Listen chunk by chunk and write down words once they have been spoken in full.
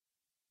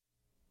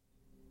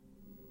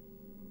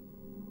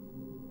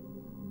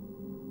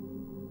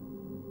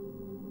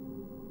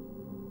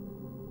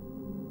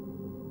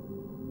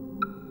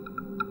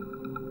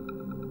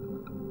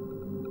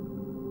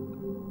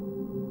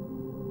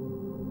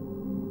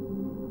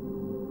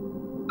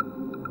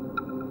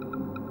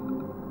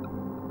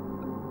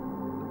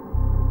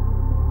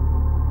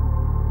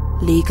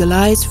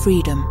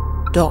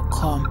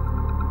LegalizeFreedom.com.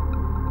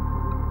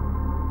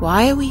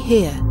 Why are we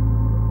here?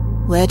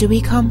 Where do we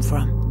come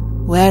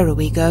from? Where are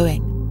we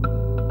going?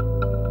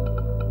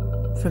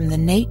 From the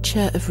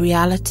nature of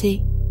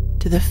reality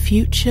to the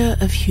future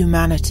of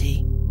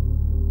humanity.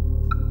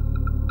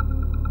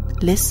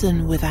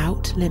 Listen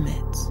without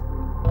limits.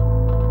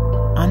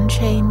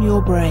 Unchain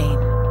your brain.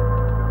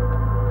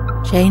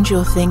 Change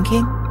your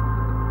thinking.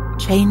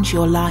 Change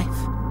your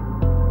life.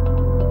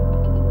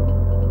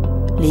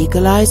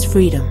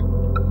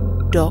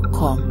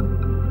 LegalizeFreedom.com.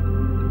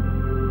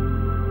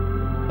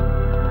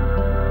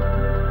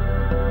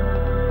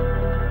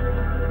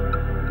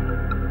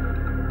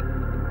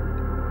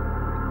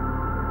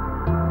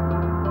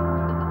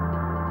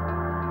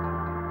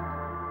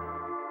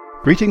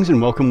 Greetings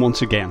and welcome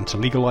once again to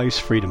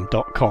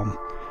LegalizeFreedom.com.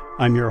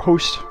 I'm your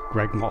host,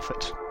 Greg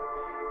Moffat.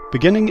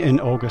 Beginning in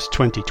August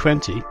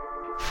 2020,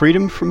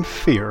 Freedom from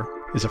Fear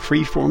is a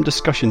free-form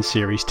discussion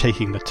series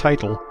taking the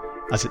title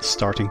as its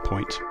starting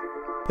point.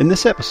 In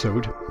this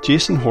episode,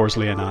 Jasun,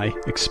 Horsley and I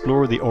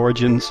explore the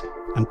origins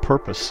and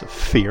purpose of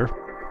fear,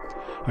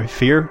 how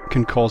fear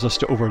can cause us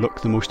to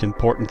overlook the most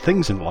important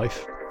things in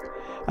life,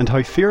 and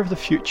how fear of the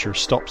future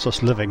stops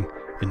us living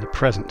in the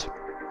present.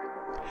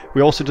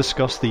 We also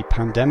discuss the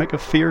pandemic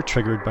of fear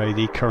triggered by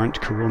the current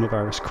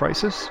coronavirus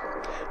crisis,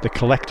 the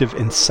collective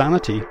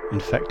insanity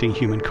infecting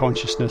human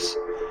consciousness,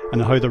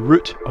 and how the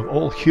root of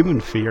all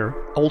human fear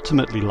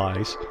ultimately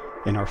lies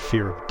in our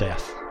fear of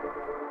death.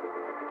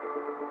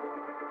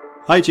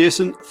 Hi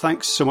Jasun,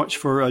 thanks so much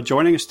for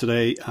joining us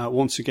today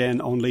once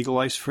again on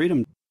Legalize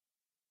Freedom.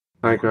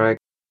 Hi Greg.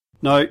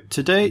 Now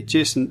today,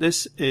 Jasun,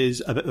 this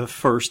is a bit of a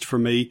first for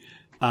me.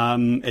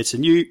 It's a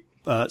new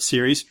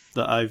series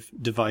that I've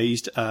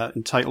devised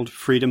entitled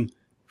Freedom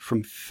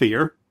from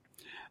Fear,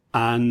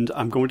 and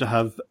I'm going to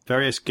have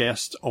various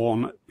guests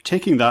on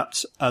taking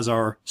that as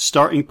our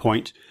starting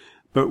point,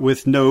 but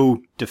with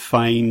no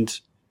defined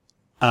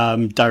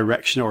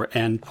direction or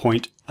end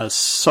point as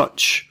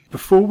such.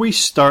 Before we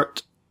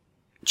start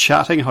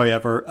chatting,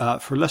 however,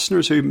 for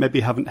listeners who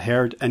maybe haven't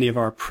heard any of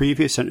our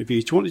previous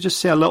interviews, do you want to just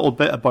say a little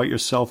bit about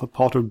yourself, a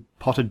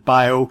potted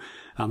bio,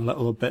 and a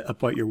little bit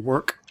about your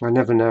work? I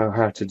never know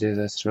how to do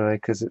this really,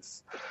 because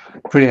it's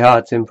pretty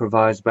hard to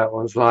improvise about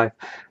one's life,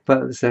 but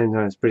at the same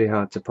time it's pretty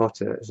hard to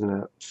pot it,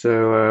 isn't it?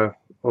 So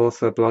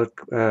author,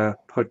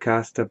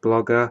 podcaster,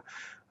 blogger,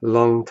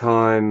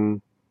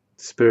 long-time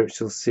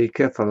spiritual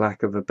seeker, for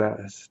lack of a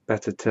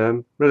better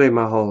term. Really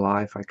my whole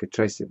life. I could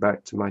trace it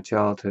back to my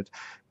childhood,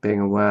 being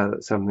aware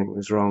that something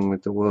was wrong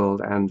with the world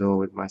and or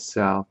with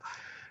myself.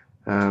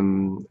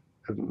 In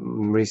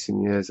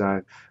recent years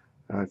I've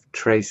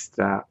traced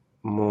that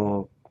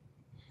more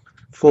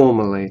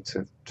formally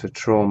to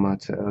trauma,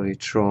 to early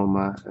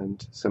trauma,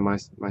 and so my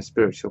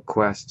spiritual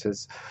quest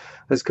has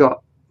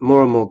got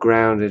more and more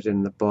grounded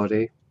in the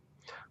body,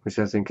 which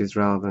I think is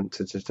relevant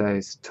to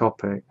today's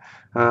topic.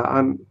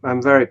 I'm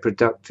a very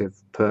productive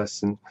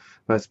person.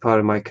 That's part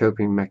of my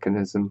coping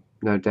mechanism,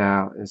 no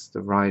doubt, is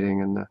the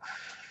writing and the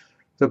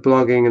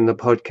blogging and the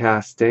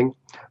podcasting.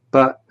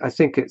 But I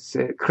think it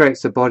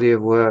creates a body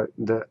of work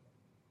that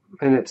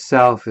in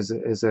itself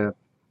is a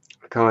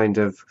kind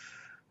of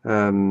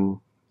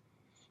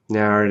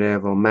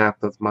narrative or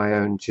map of my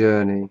own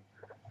journey,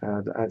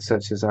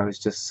 such as I was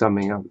just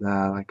summing up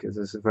there. Like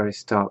there's a very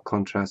stark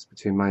contrast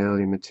between my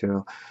early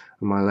material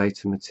and my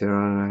later material,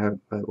 and I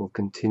hope it will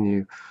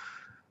continue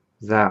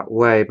that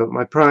way. But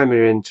my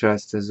primary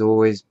interest has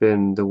always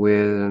been the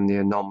weird and the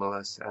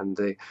anomalous and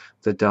the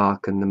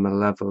dark and the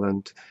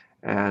malevolent,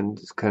 and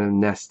it's kind of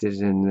nested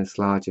in this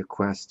larger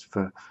quest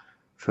for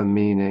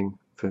meaning,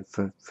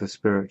 for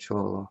spiritual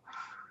or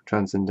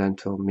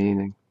transcendental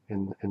meaning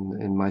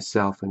in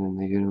myself and in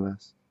the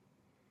universe.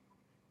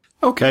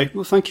 Okay,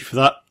 well thank you for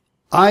that.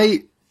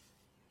 I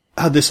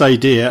had this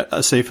idea,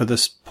 I say, for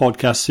this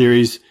podcast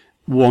series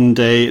one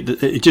day.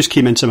 It just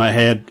came into my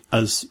head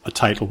as a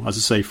title, as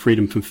I say,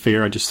 Freedom from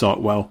Fear. I just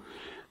thought, well,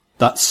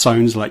 that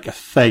sounds like a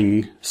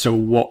thing, so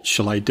what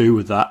shall I do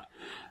with that?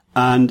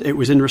 And it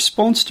was in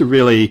response to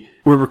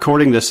we're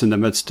recording this in the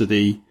midst of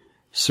the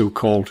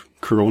so-called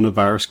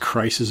coronavirus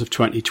crisis of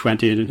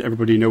 2020, and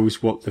everybody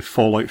knows what the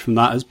fallout from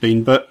that has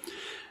been. But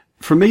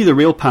for me, the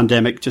real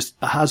pandemic just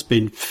has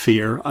been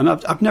fear, and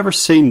I've never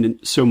seen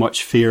so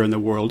much fear in the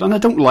world, and I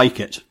don't like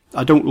it.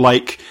 I don't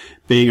like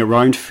being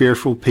around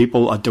fearful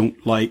people. I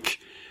don't like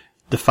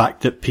the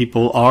fact that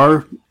people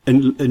are,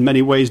 in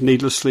many ways,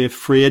 needlessly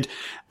afraid.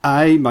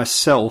 I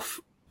myself,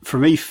 for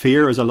me,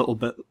 fear is a little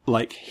bit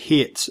like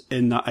hate,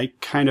 in that I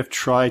kind of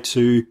try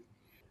to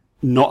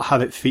not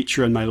have it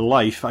feature in my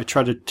life. I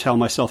try to tell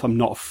myself I'm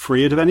not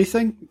afraid of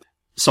anything.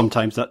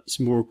 Sometimes that's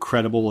more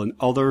credible than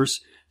others.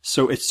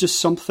 So it's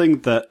just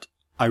something that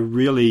I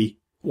really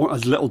want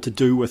as little to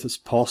do with as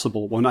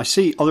possible. When I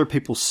see other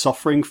people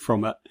suffering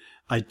from it,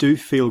 I do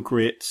feel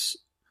great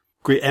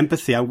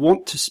empathy. I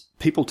want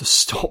people to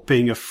stop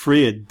being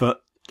afraid,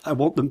 but I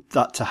want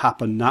that to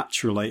happen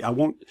naturally. I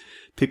want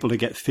people to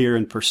get fear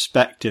in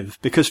perspective,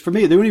 because for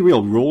me, the only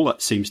real role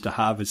it seems to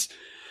have is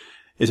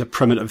is a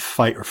primitive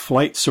fight or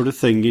flight sort of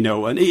thing,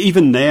 and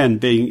even then,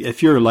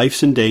 if your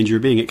life's in danger,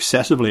 being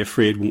excessively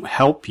afraid won't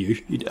help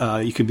you.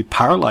 You could be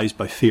paralyzed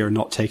by fear and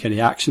not take any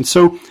action.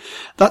 So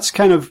that's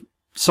kind of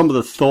some of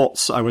the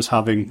thoughts I was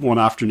having one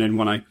afternoon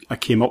when I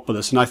came up with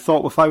this. And I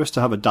thought, if I was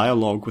to have a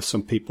dialogue with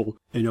some people,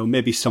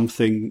 maybe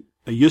something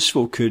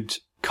useful could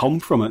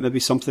come from it, maybe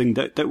something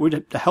that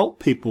would help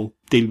people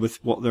deal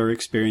with what they're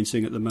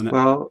experiencing at the minute.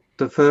 Well,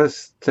 the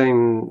first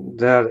thing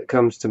that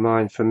comes to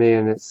mind for me,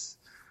 and it's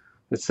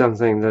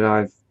something that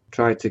I've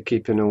tried to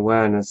keep in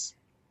awareness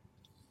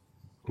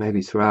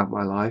maybe throughout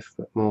my life,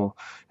 but more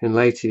in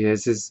later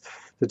years, is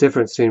the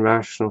difference between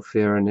rational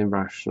fear and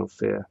irrational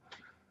fear.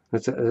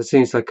 It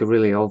seems like a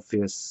really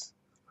obvious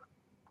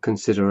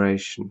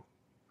consideration,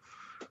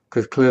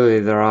 because clearly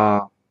there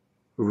are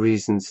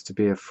reasons to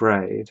be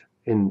afraid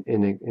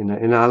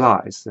in our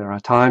lives. There are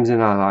times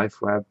in our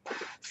life where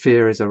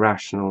fear is a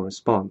rational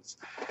response.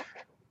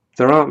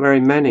 There aren't very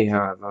many,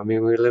 however. I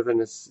mean, we live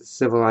in a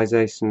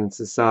civilization and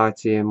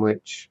society in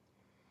which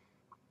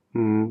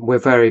we're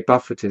very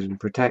buffeted and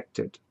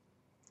protected.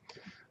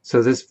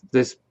 So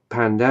this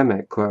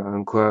pandemic, quote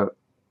unquote,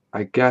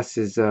 I guess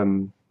is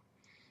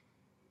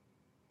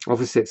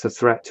obviously it's a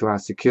threat to our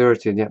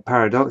security, and yet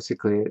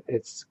paradoxically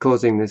it's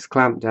causing this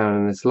clampdown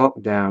and this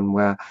lockdown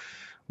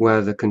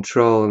where the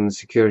control and the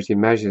security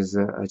measures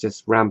are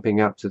just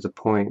ramping up to the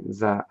point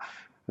that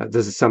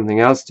there's something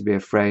else to be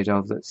afraid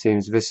of that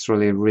seems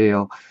viscerally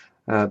real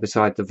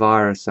beside the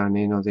virus, or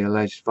the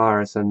alleged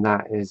virus, and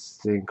that is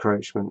the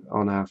encroachment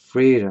on our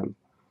freedom,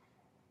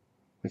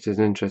 which is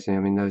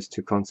interesting. Those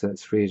two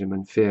concepts, freedom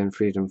and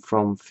freedom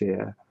from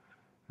fear.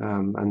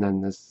 And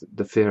then there's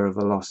the fear of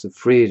a loss of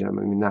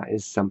freedom. That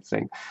is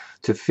something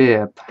to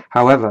fear.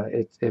 However,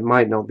 it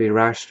might not be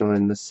rational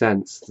in the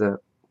sense that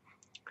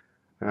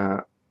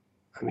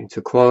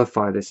to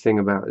qualify this thing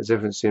about the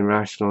difference between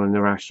rational and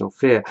irrational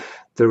fear,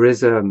 there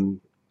is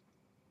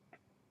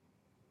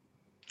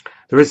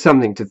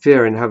something to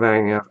fear in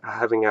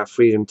having our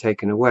freedom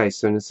taken away.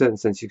 So in a certain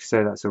sense, you could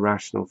say that's a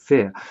rational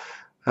fear.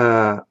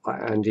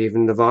 And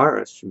even the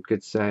virus, you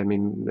could say,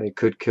 they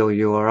could kill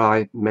you or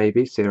I,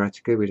 maybe,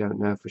 theoretically, we don't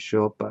know for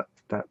sure, but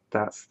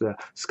that's the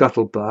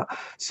scuttlebutt.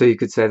 So you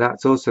could say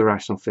that's also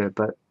rational fear,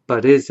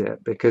 but is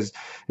it? Because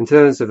in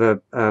terms of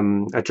a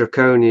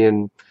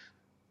draconian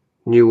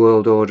New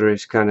World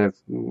Order-ish kind of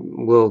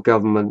world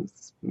government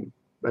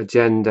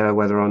agenda,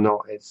 whether or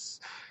not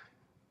it's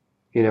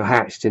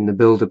hatched in the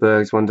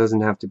Bilderbergs, one doesn't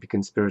have to be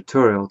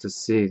conspiratorial to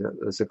see that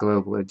there's a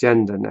global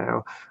agenda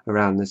now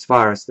around this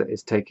virus that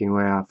is taking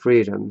away our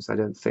freedoms. I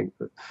don't think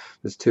that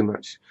there's too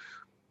much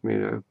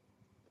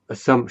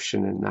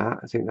assumption in that.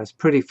 I think that's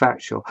pretty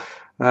factual.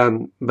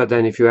 But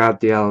then if you add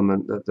the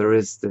element that there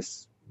is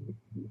this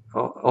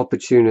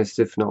opportunist,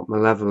 if not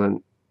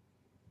malevolent,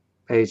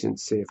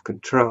 agency of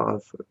control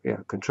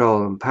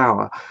and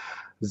power,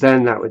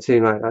 then that would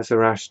seem like that's a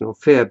rational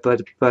fear.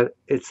 But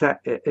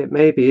it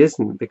maybe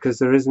isn't, because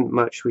there isn't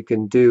much we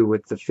can do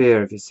with the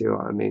fear, if you see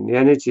what I mean. The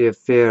energy of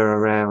fear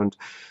around,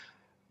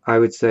 I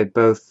would say,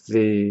 both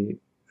the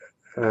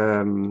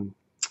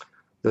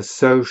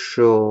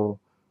social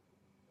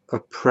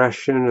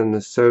oppression and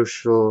the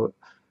social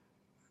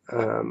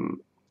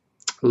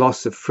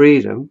loss of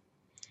freedom,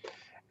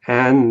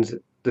 and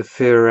the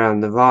fear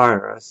around the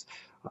virus,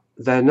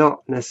 they're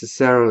not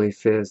necessarily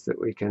fears that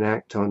we can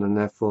act on, and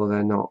therefore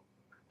they're not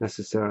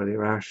necessarily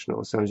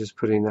rational. So I'm just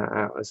putting that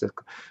out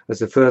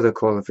as a further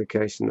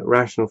qualification, that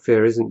rational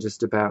fear isn't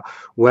just about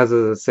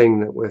whether the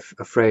thing that we're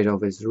afraid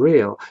of is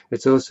real,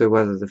 it's also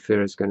whether the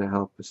fear is going to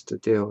help us to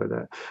deal with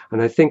it.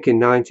 And I think in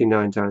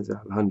 99 times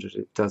out of 100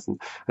 it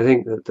doesn't. I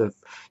think that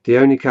the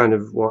only kind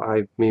of, what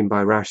I mean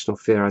by rational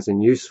fear as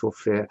in useful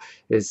fear,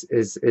 is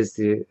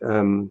the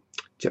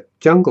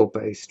jungle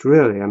based,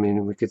 really.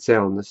 We could say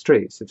on the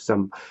streets, if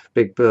some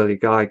big burly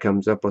guy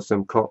comes up, or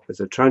some cop with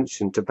a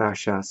truncheon to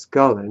bash our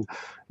skull in,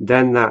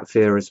 then that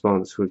fear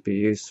response would be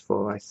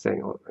useful, I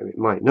think. Or it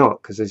might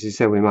not, because as you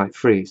say, we might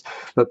freeze,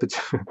 but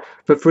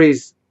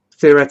freeze,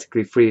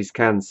 theoretically freeze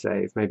can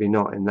save, maybe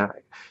not in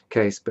that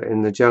case, but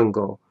in the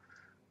jungle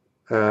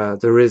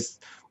there is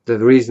the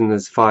reason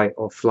there's fight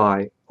or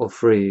flight or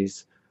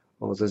freeze,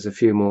 or there's a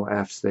few more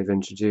F's they've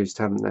introduced,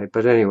 haven't they?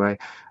 But anyway,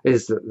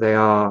 is that they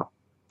are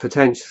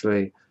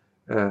potentially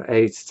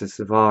aids to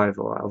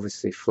survival.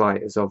 Obviously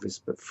flight is obvious,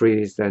 but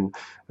freeze then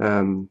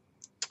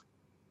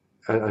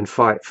and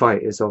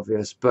fight is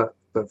obvious, but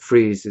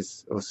freeze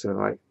is also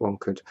like,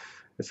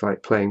 it's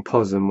like playing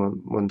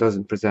possum. One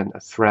doesn't present a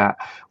threat,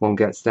 one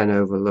gets then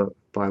overlooked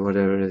by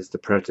whatever it is, the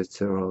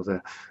predator or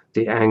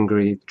the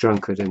angry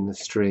drunkard in the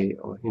street,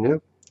 or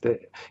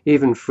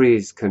even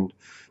freeze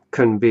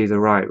can be the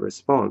right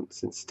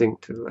response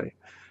instinctively.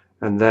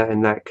 And that,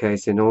 in that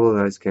case, in all of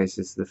those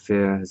cases, the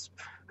fear has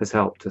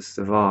helped us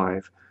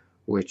survive,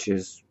 which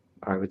is,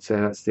 I would say,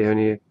 that's the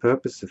only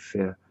purpose of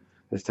fear,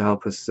 is to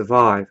help us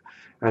survive.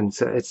 And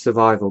so it's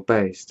survival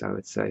based, I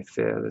would say,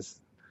 fear.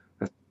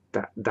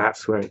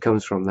 That's where it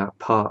comes from, that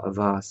part of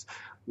us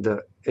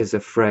that is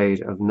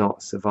afraid of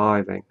not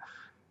surviving.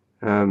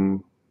 I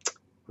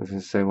was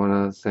going to say one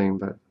other thing,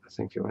 but I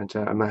think it went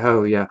out.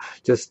 Yeah,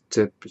 just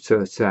to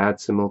add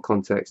some more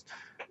context,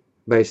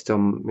 based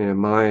on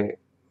my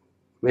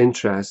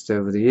interest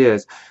over the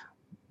years,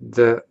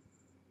 the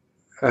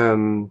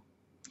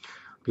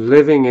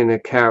living in a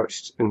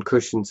couched and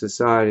cushioned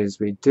society as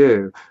we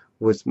do,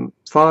 with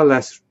far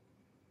less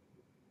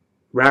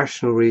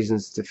rational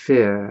reasons to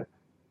fear,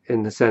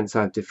 in the sense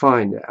I've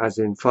defined it, as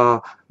in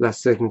far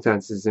less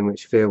circumstances in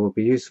which fear will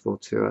be useful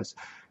to us.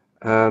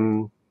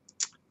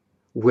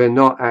 We're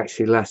not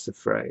actually less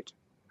afraid.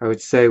 I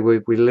would say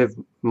we live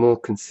more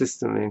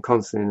consistently and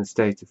constantly in a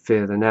state of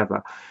fear than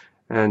ever.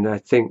 And I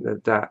think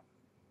that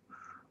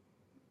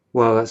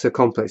well, that's a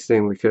complex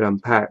thing we could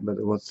unpack, but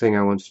the one thing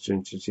I wanted to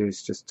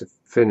introduce, just to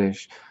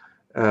finish,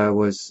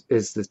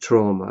 is the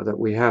trauma that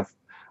we have.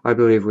 I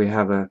believe we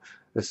have a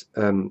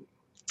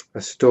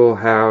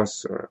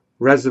storehouse or a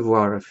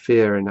reservoir of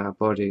fear in our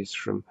bodies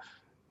from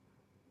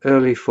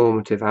early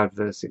formative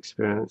adverse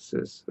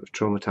experiences that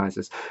traumatize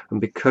us,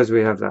 and because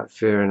we have that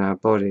fear in our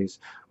bodies,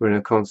 we're in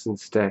a constant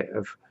state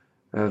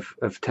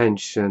of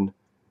tension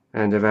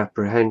and of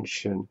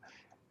apprehension,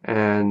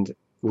 and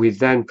we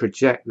then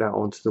project that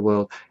onto the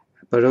world,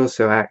 but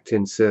also act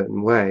in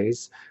certain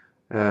ways,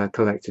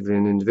 collectively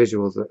and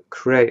individuals, that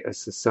create a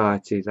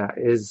society that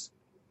is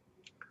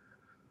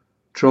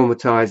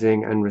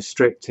traumatizing and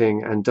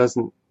restricting and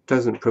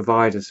doesn't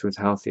provide us with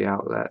healthy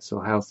outlets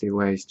or healthy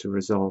ways to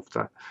resolve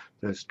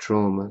those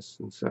traumas.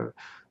 And so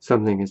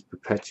something is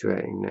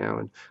perpetuating now.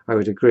 And I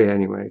would agree,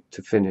 anyway,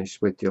 to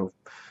finish with your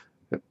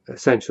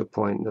essential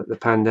point, that the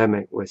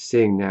pandemic we're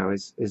seeing now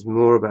is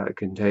more about a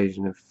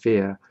contagion of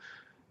fear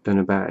than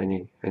about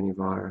any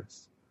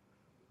virus.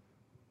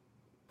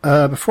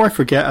 Before I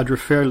forget, I'd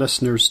refer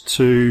listeners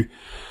to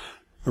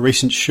a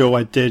recent show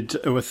I did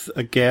with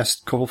a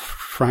guest called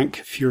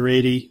Frank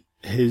Furedi.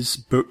 His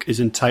book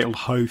is entitled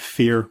How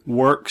Fear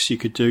Works. You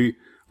could do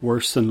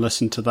worse than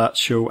listen to that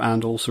show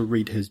and also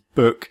read his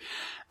book.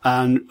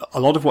 And a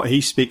lot of what he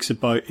speaks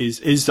about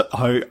is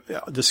how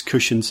this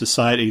cushioned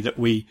society that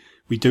we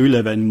do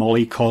live in,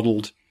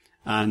 mollycoddled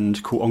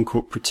and quote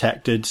unquote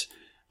protected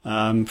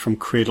from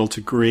cradle to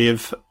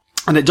grave.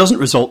 And it doesn't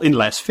result in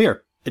less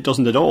fear. It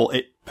doesn't at all.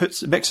 It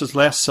makes us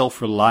less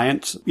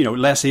self-reliant,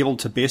 less able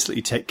to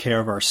basically take care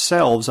of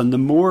ourselves. And the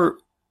more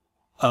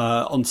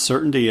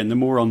uncertainty and the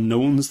more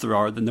unknowns there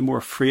are, then the more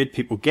afraid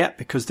people get,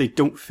 because they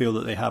don't feel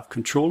that they have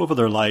control over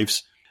their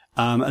lives.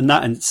 And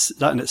that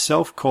in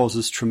itself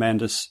causes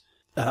tremendous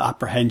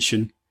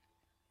apprehension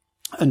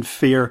and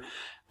fear.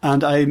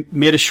 And I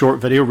made a short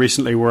video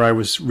recently where I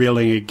was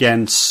railing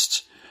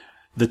against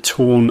the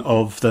tone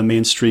of the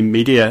mainstream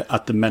media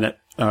at the minute,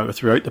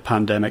 throughout the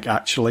pandemic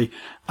actually,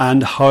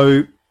 and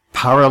how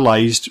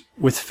paralyzed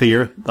with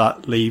fear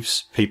that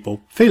leaves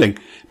people feeling,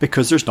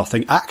 because there's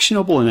nothing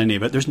actionable in any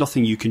of it. There's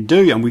nothing you can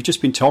do. And we've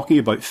just been talking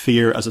about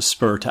fear as a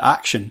spur to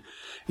action.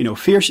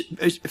 Fear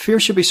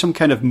should be some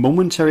kind of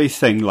momentary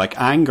thing, like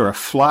anger, a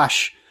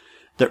flash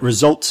that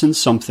results in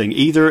something.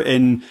 Either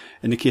in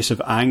the case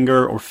of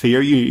anger or fear,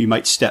 you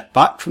might step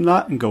back from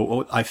that and go,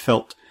 oh, I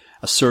felt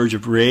a surge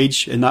of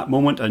rage in that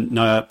moment, and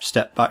now I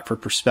step back for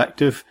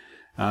perspective.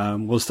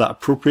 Was that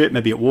appropriate?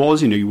 Maybe it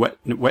was. You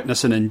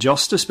witness an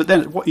injustice, but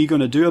then what are you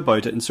going to do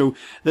about it? And so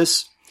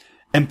this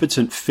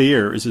impotent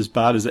fear is as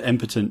bad as the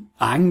impotent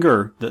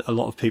anger that a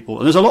lot of people,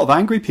 and there's a lot of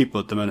angry people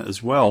at the minute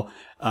as well,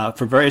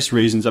 for various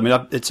reasons. I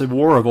mean, it's a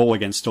war of all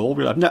against all.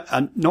 And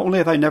not only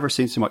have I never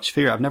seen so much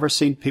fear, I've never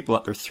seen people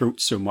at their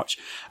throats so much.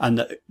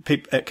 And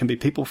it can be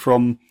people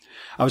from,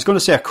 I was going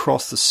to say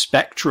across the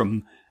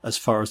spectrum as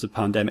far as the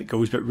pandemic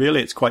goes, but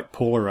really it's quite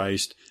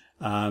polarized.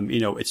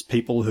 It's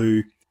people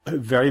who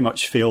very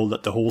much feel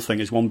that the whole thing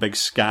is one big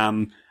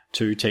scam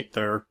to take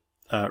their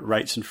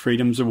rights and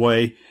freedoms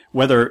away,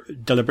 whether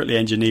deliberately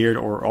engineered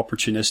or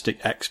opportunistic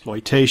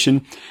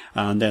exploitation.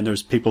 And then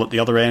there's people at the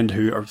other end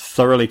who are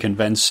thoroughly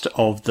convinced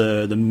of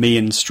the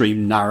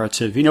mainstream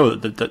narrative,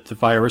 that the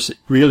virus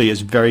really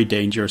is very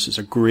dangerous. It's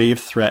a grave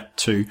threat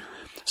to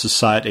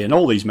society, and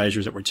all these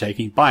measures that we're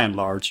taking, by and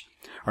large,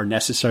 are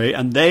necessary.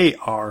 And they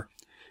are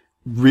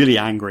really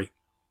angry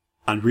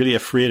and really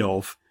afraid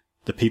of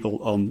the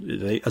people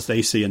as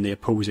they see in the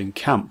opposing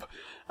camp.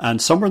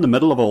 And somewhere in the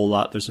middle of all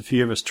that, there's a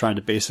few of us trying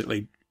to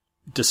basically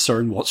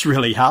discern what's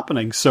really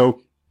happening.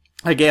 So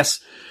I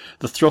guess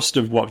the thrust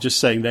of what I'm just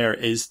saying there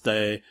is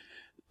the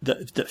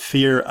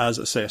fear as,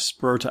 I say, a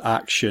spur to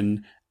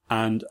action,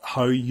 and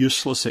how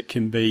useless it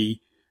can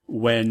be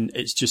when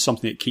it's just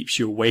something that keeps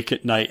you awake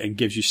at night and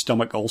gives you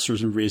stomach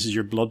ulcers and raises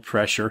your blood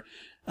pressure.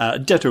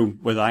 Ditto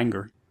with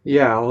anger.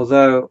 Yeah,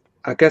 although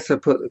I guess I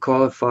put the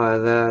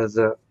qualifier there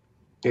that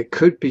it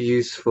could be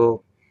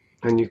useful,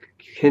 and you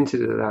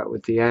hinted at that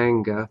with the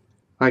anger.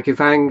 Like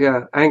if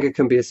anger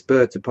can be a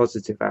spur to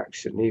positive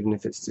action, even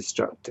if it's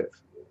destructive,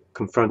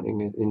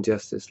 confronting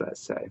injustice,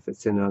 let's say, if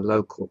it's in a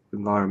local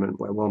environment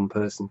where one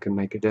person can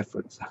make a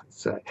difference,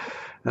 let's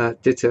say.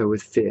 Ditto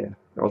with fear.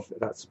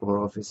 That's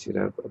more obvious,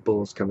 a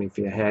ball's coming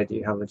for your head,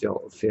 you have a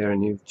jolt of fear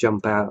and you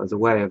jump out of the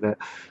way of it,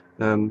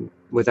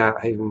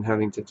 without even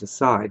having to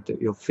decide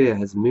that your fear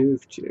has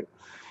moved you.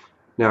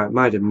 Now, it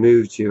might have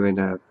moved you in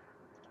a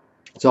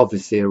it's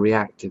obviously a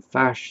reactive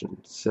fashion.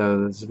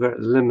 So there's a very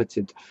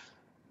limited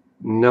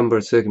number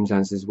of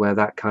circumstances where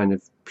that kind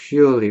of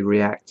purely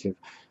reactive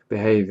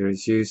behavior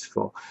is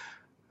useful.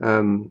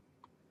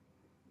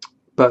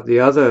 But the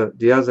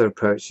other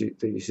approach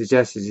that you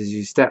suggested is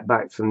you step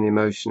back from the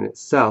emotion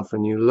itself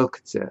and you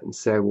look at it and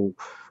say, well,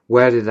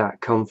 where did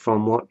that come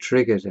from? What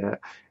triggered it?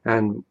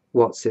 And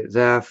what's it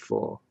there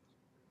for?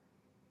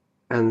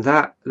 And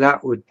that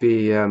would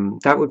be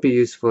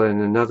useful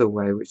in another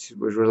way, which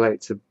would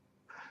relate to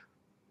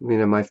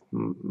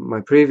my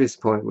previous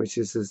point, which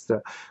is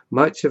that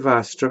much of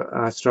our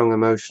strong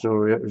emotional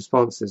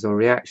responses or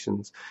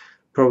reactions,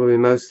 probably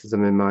most of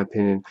them, in my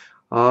opinion,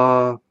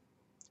 are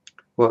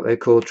what they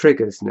call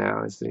triggers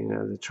now, is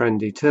the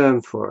trendy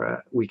term for it.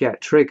 We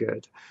get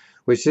triggered,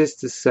 which is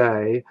to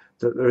say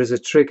that there is a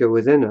trigger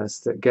within us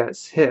that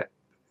gets hit,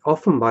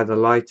 often by the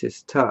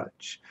lightest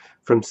touch,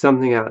 from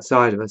something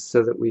outside of us,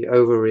 so that we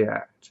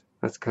overreact.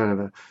 That's kind of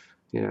a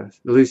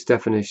loose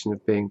definition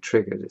of being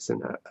triggered. It's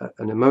an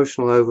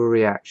emotional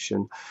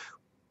overreaction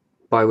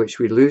by which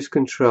we lose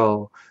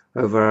control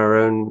over our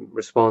own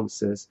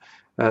responses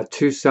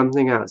to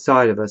something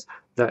outside of us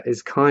that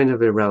is kind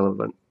of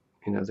irrelevant.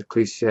 The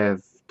cliche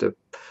of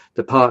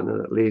the partner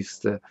that leaves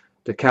the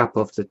cap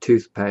off the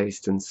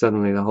toothpaste and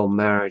suddenly the whole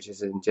marriage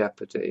is in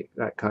jeopardy,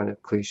 that kind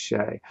of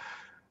cliche.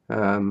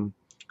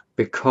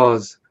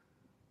 Because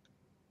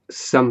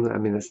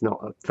that's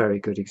not a very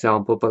good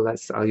example, but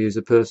I'll use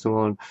a personal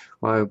one.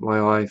 My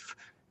wife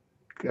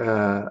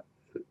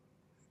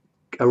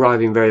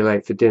arriving very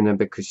late for dinner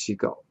because she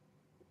got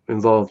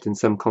involved in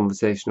some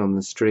conversation on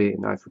the street,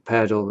 and I've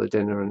prepared all the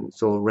dinner and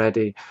it's all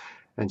ready,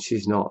 and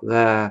she's not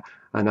there,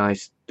 and I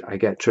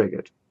get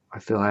triggered. I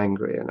feel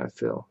angry and I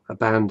feel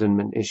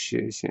abandonment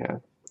issues.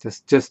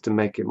 Just to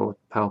make it more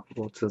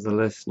palpable to the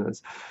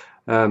listeners,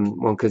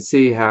 one can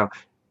see how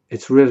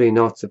it's really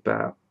not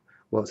about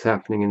what's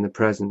happening in the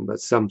present, but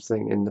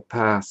something in the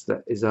past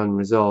that is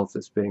unresolved,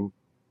 that's being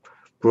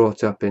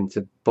brought up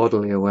into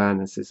bodily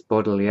awareness, it's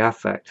bodily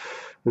affect.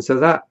 And so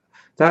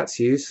that's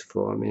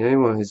useful.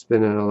 Anyone who's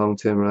been in a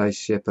long-term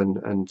relationship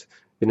and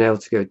been able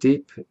to go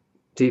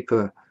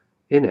deeper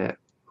in it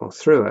or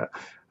through it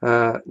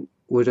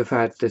would have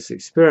had this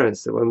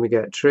experience that when we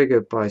get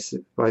triggered by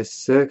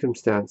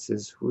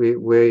circumstances,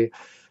 we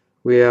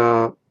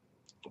are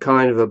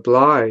kind of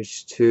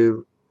obliged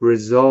to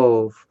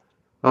resolve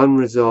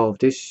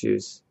unresolved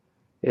issues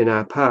in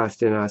our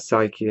past, in our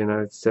psyche, and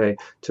I would say,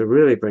 to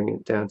really bring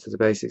it down to the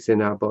basics,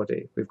 in our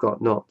body. We've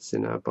got knots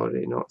in our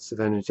body, knots of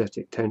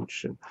energetic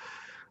tension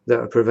that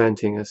are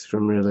preventing us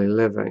from really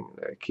living,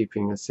 that are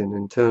keeping us in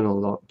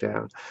internal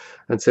lockdown.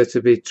 And so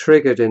to be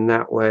triggered in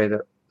that way,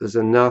 that there's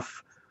a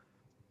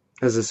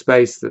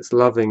space that's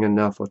loving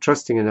enough or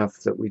trusting enough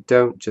that we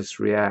don't just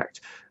react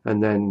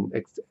and then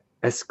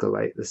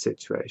escalate the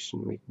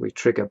situation. We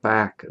trigger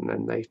back and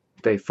then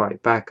they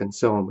fight back and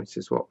so on, which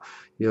is what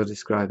you're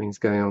describing is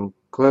going on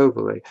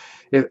globally.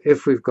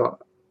 If we've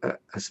got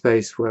a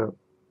space where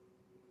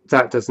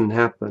that doesn't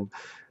happen,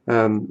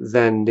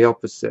 then the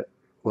opposite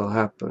will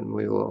happen.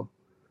 We will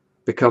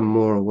become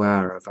more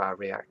aware of our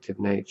reactive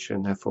nature,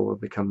 and therefore will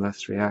become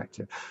less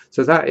reactive.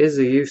 So that is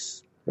a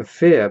use of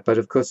fear, but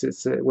of course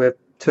we're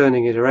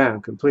turning it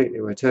around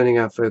completely. We're turning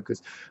our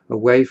focus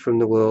away from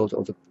the world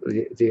or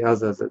the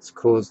other that's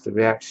caused the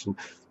reaction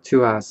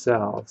to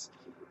ourselves,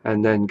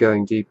 and then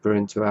going deeper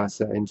into our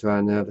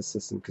nervous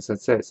system, because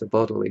I'd say it's a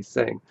bodily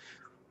thing.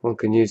 One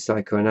can use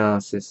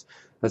psychoanalysis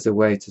as a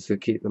way to sort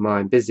of keep the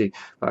mind busy,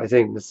 but I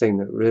think the thing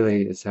that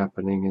really is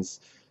happening is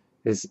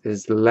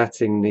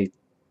letting the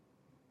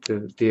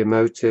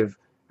emotive,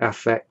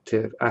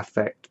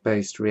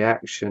 affect-based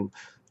reaction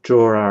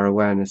draw our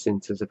awareness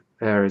into the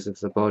areas of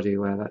the body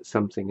where that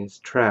something is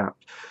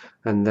trapped,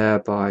 and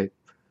thereby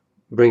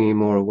bringing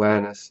more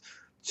awareness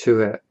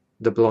to it,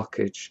 the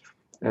blockage,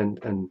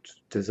 and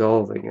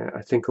dissolving it.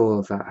 I think all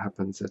of that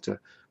happens at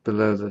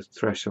below the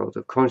threshold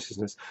of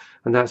consciousness,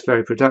 and that's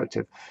very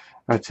productive.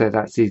 I'd say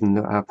that's even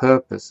our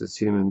purpose as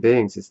human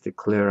beings, is to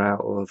clear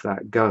out all of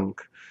that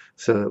gunk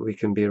so that we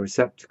can be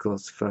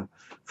receptacles for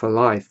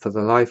life, for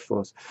the life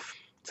force.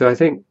 So I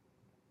think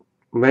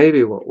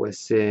maybe what we're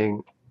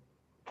seeing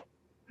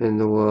in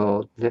the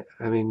world,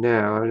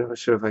 now, I'm not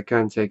sure if I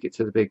can take it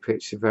to the big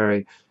picture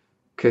very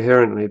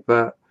coherently,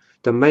 but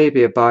there may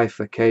be a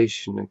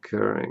bifurcation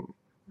occurring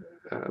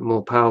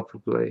more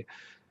palpably,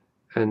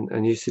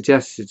 and you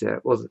suggested it.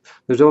 Well,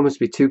 there'd almost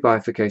be two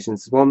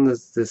bifurcations. One,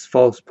 there's this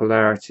false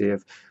polarity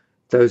of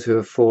those who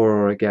are for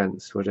or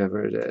against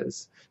whatever it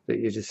is that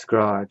you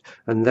described,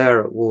 and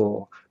they're at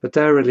war, but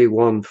they're really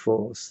one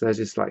force. They're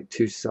just like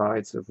two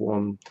sides of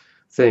one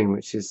thing,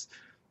 which is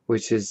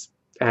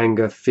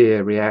anger,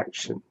 fear,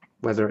 reaction,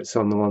 whether it's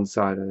on the one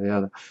side or the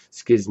other,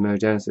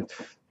 schismogenesis.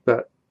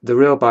 But the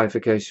real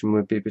bifurcation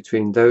would be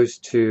between those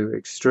two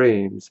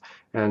extremes,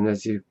 and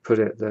as you put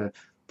it,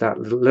 that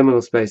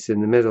liminal space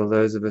in the middle,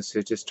 those of us who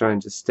are just trying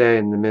to stay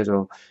in the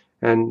middle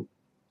and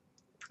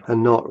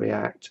not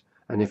react.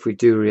 And if we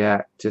do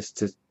react, just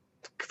to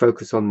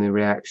focus on the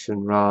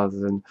reaction rather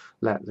than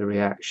let the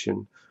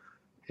reaction,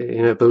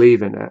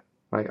 believe in it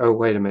like, oh,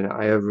 wait a minute,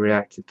 I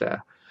overreacted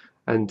there.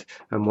 And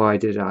why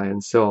did I,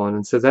 and so on.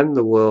 And so then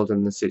the world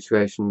and the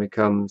situation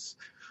becomes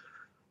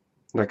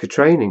like a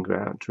training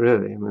ground,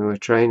 really. I mean, we're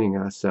training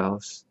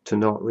ourselves to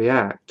not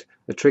react,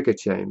 a trigger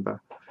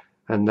chamber.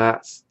 And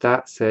that's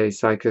a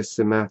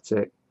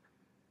psychosomatic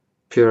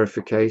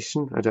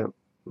purification. I'm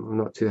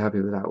not too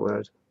happy with that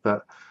word,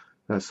 but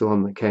that's the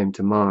one that came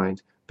to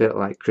mind, a bit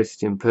like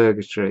Christian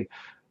purgatory.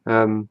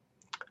 But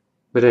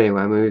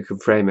anyway, I mean, we can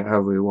frame it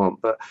however we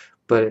want, but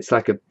it's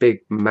like a big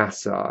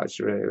massage,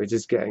 really. We're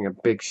just getting a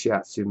big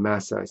shiatsu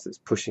massage that's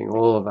pushing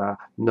all of our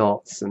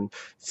knots, and it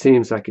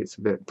seems like it's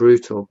a bit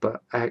brutal,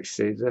 but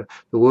actually the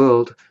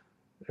world,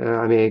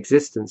 I mean,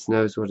 existence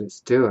knows what it's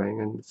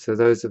doing. And so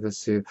those of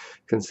us who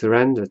can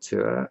surrender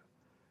to it,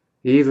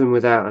 even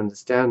without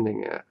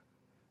understanding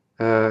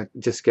it,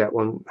 just get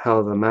one hell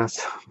of a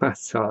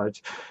massage,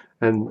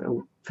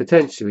 and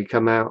potentially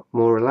come out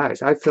more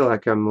relaxed. I feel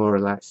like I'm more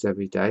relaxed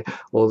every day,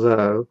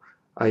 although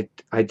I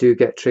do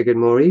get triggered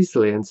more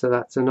easily, and so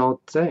that's an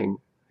odd thing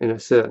in a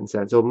certain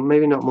sense, or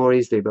maybe not more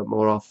easily, but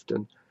more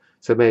often.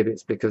 So maybe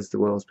it's because the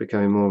world's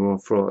becoming more and more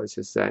fraught, as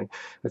you're saying.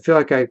 I feel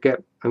like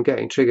I'm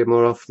getting triggered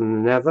more often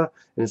than ever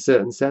in a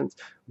certain sense,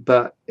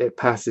 but it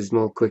passes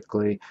more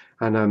quickly,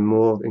 and I'm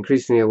more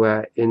increasingly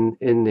aware in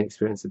the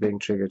experience of being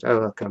triggered.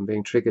 Oh, look, I'm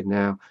being triggered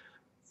now.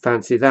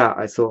 Fancy that.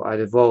 I thought I'd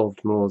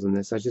evolved more than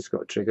this. I just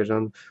got triggered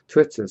on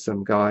Twitter.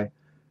 Some guy,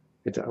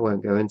 I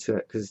won't go into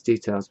it because it's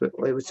details, but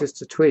it was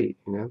just a tweet,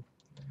 you know.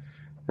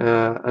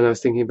 And I was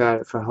thinking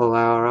about it for a whole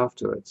hour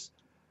afterwards.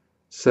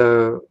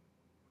 So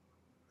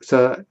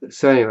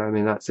anyway, I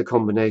mean, that's a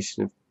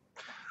combination of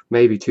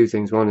maybe two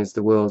things. One is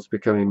the world's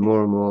becoming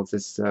more and more of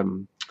this,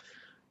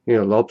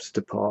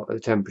 lobster pot.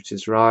 The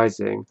temperature's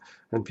rising,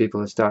 and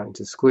people are starting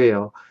to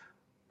squeal.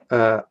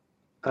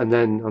 And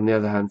then, on the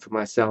other hand, for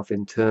myself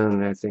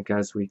internally, I think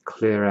as we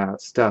clear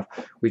out stuff,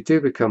 we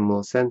do become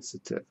more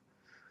sensitive.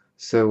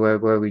 So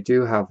where we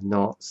do have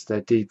knots,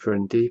 they're deeper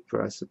and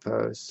deeper, I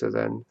suppose. So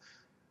then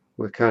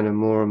we're kind of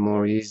more and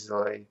more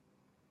easily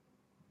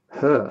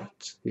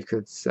hurt, you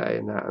could say,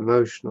 in that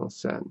emotional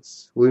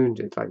sense.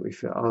 Wounded, like we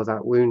feel, oh,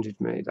 that wounded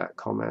me, that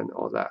comment,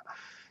 or that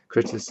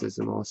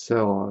criticism, or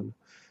so on.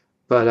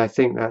 But I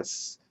think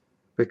that's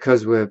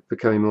because we're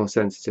becoming more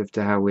sensitive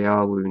to how we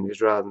are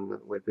wounded rather than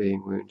that we're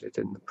being wounded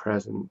in the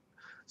present.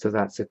 So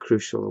that's a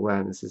crucial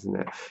awareness, isn't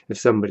it? If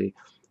somebody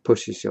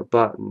pushes your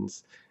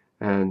buttons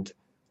and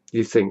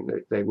you think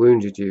that they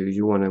wounded you,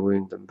 you want to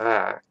wound them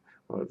back,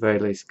 or at the very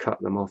least cut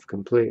them off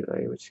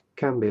completely, which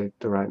can be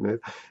the right move.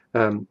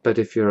 But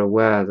if you're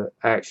aware that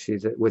actually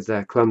that with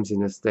their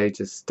clumsiness they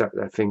just stuck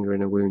their finger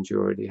in a wound you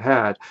already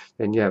had,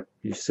 then yeah,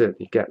 you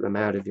certainly get them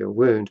out of your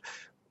wound.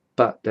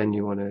 But then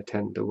you want to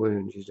attend the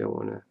wound. You don't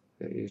want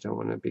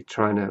to be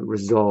trying to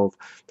resolve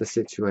the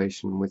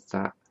situation with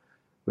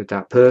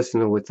that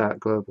person or with that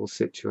global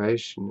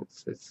situation.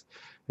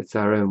 It's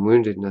our own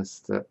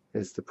woundedness that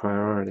is the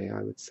priority,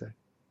 I would say.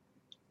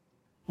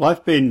 Well,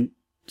 I've been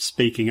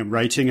speaking and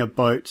writing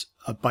about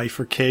a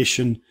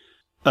bifurcation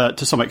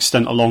to some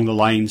extent along the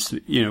lines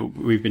that,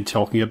 we've been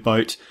talking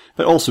about,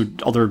 but also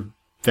other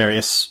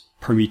various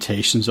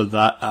permutations of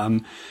that.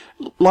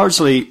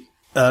 Largely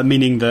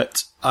meaning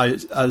that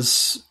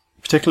as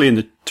particularly in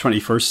the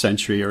 21st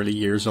century, early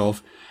years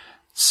of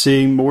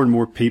seeing more and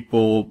more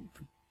people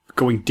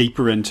going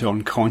deeper into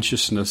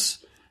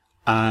unconsciousness,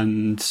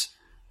 and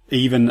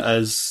even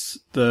as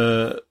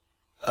the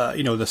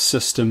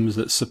systems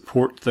that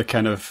support the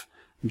kind of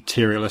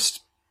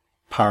materialist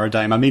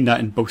paradigm. I mean that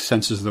in both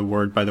senses of the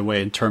word, by the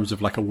way, in terms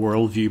of like a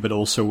worldview, but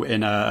also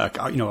in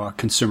a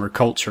consumer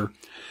culture.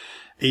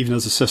 Even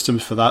as the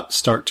systems for that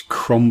start to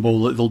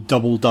crumble, they'll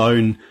double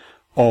down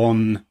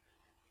on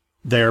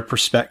their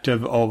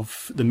perspective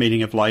of the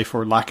meaning of life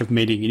or lack of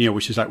meaning,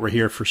 which is like we're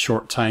here for a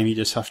short time. You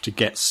just have to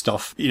get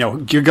stuff,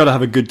 you've got to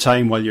have a good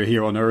time while you're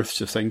here on Earth,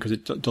 sort of thing, because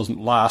it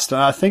doesn't last.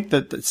 And I think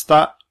that it's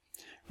that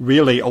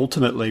really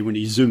ultimately, when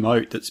you zoom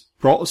out, that's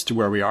brought us to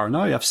where we are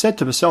now. I've said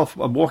to myself,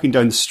 I'm walking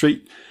down the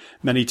street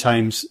many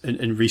times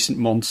in recent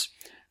months,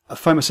 I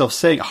find myself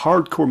saying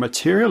hardcore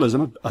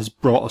materialism has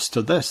brought us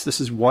to this.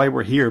 This is why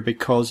we're here,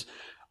 because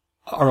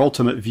our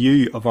ultimate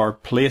view of our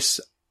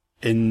place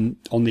on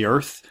the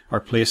earth,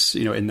 our place,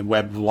 in the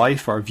web of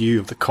life, our view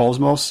of the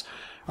cosmos,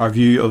 our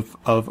view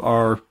of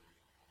our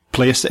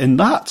place in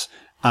that,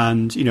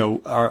 and,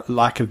 our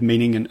lack of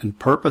meaning and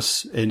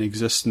purpose in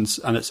existence.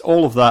 And it's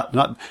all of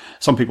that.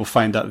 Some people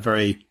find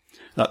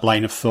that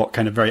line of thought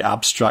kind of very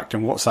abstract,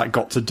 and what's that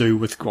got to do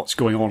with what's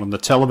going on the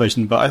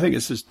television? But I think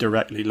it's just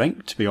directly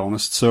linked, to be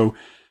honest. So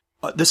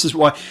this is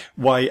why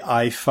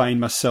I find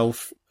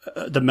myself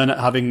at the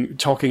minute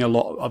talking a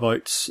lot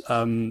about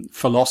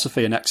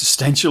philosophy and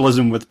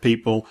existentialism with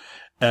people.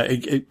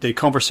 The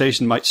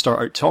conversation might start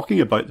out talking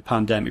about the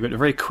pandemic, but it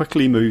very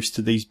quickly moves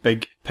to these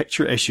big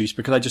picture issues,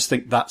 because I just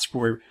think that's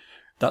where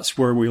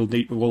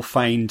we'll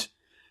find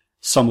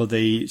some of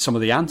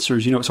the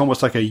answers. It's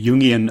almost like a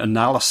Jungian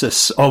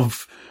analysis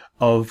of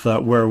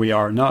where we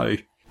are now.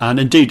 And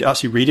indeed,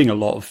 actually reading a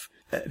lot of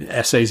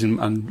essays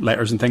and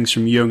letters and things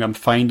from Jung, I'm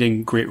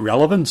finding great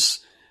relevance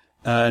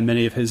and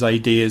many of his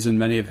ideas and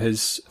many of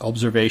his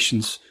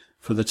observations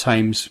for the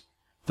times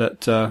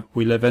that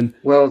we live in.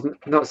 Well,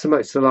 not so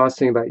much the last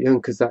thing about Jung,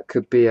 because that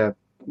could be a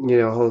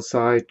whole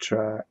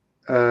sidetrack.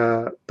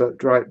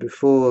 But right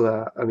before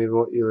that, I mean,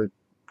 what you were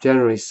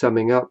generally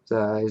summing up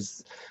there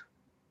is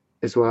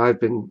what I've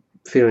been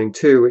feeling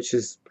too, which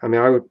is, I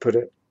mean, I would put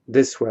it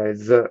this way,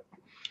 that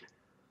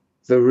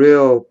the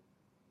real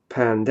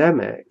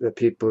pandemic that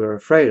people are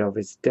afraid of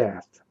is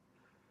death.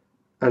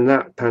 And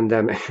that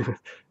pandemic,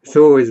 it's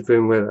always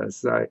been with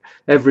us. Like,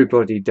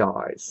 everybody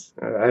dies.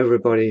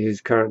 Everybody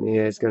who's currently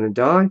here is going to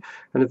die.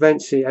 And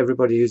eventually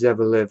everybody who's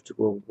ever lived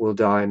will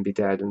die and be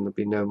dead, and there'll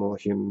be no more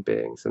human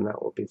beings. And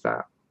that will be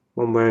that,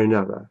 one way or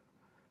another.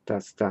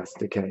 That's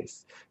the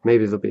case.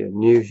 Maybe there'll be a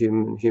new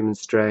human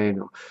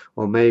strain,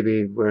 or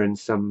maybe we're in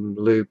some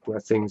loop where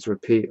things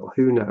repeat, or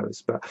who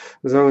knows. But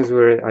as long as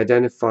we're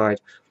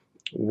identified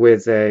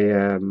with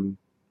a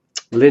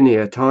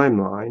linear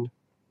timeline,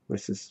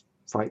 which is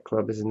Fight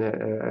Club, isn't it?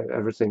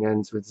 Everything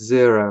ends with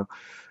zero.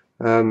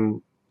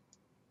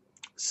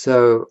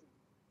 So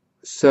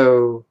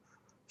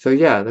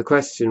yeah, the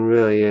question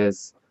really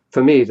is,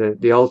 for me,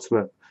 the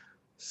ultimate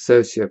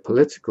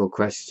socio-political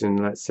question,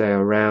 let's say,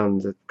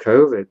 around the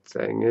COVID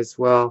thing is,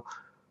 well,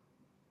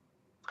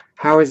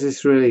 how is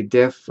this really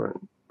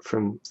different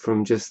from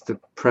just the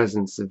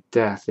presence of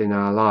death in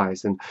our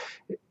lives? And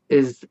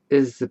is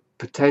the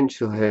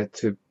potential here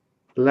to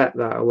let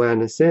that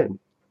awareness in,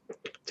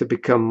 to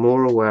become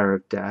more aware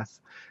of death?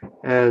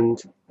 And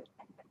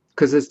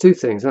because there's two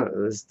things, aren't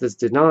there? There's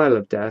denial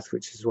of death,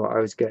 which is what I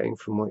was getting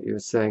from what you were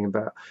saying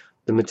about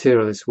the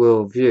materialist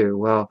worldview.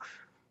 Well,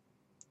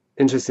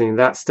 interesting,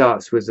 that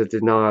starts with the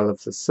denial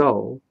of the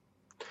soul,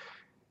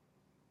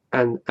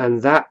 and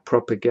that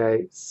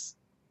propagates,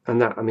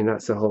 and that, I mean,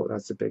 that's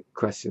a big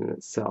question in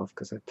itself,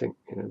 because I think,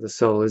 the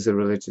soul is a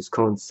religious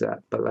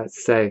concept, but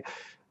let's say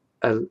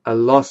a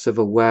loss of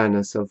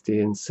awareness of the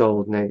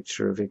ensouled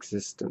nature of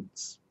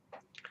existence.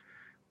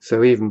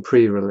 So even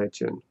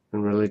pre-religion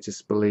and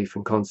religious belief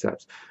and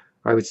concepts,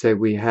 I would say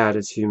we had,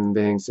 as human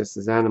beings, just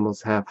as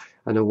animals have,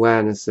 an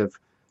awareness of,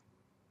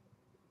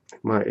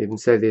 might even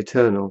say the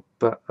eternal,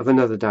 but of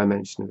another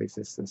dimension of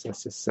existence.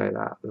 Let's just say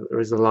that there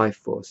is a life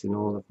force in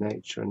all of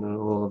nature and in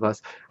all of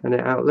us, and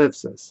it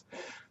outlives us.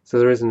 So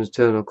there is an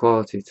eternal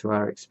quality to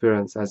our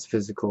experience as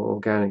physical,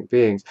 organic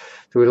beings.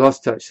 So we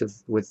lost touch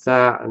with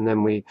that, and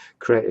then we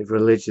created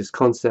religious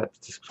concepts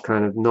to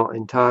kind of not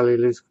entirely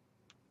lose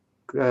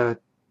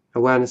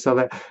awareness of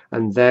it.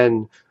 And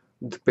then,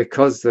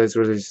 because those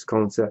religious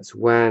concepts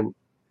weren't,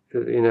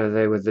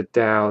 they were the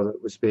Tao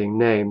that was being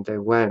named, they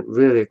weren't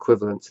really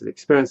equivalent to the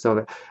experience of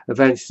it.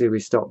 Eventually we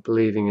stopped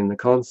believing in the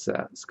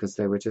concepts, because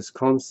they were just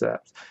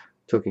concepts,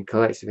 talking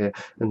collective here.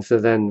 And so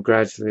then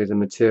gradually the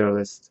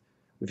materialist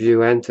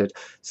view entered.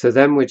 So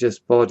then we're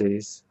just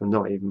bodies, and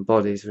not even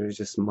bodies, we're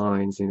just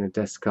minds,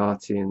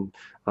 Descartesian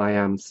I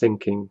am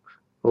thinking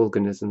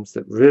organisms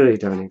that really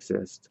don't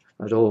exist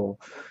at all.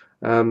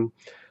 And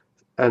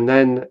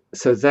then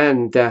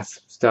death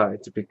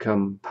started to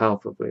become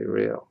palpably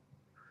real.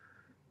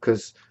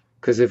 Because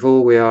if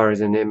all we are is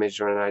an image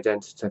or an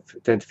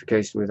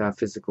identification with our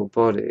physical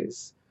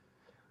bodies,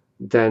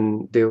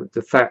 then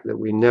the fact that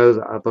we know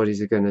that our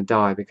bodies are going to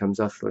die becomes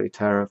utterly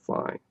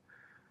terrifying.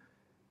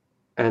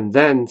 And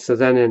then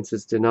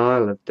enters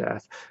denial of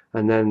death.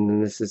 And then,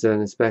 this is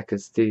Ernest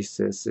Becker's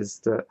thesis, is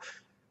that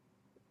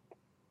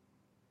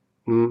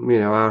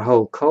our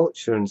whole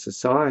culture and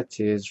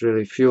society is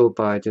really fueled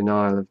by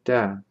denial of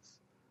death.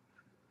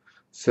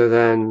 So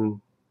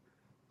then,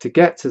 to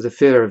get to the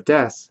fear of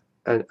death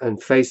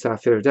and face our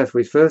fear of death,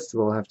 we first of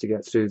all have to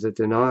get through the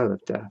denial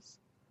of death,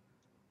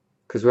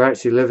 because we're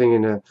actually living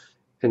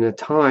in a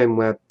time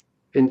where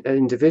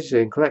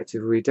individually and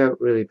collectively we don't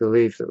really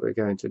believe that we're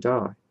going to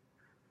die.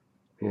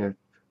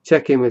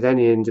 Check in with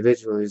any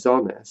individual who's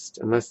honest,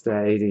 unless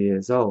they're 80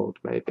 years old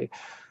maybe,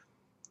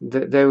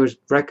 they would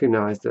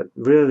recognize that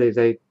really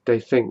they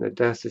think that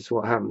death is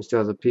what happens to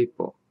other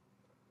people.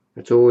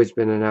 It's always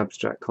been an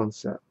abstract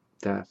concept,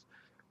 death,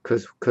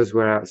 because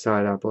we're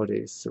outside our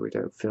bodies, so we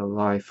don't feel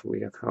life, we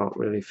can't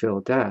really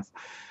feel death.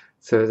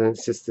 So then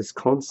it's just this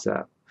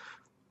concept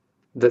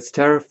that's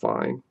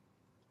terrifying.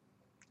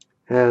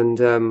 And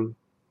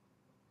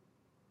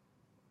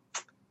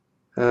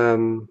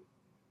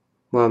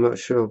well, I'm not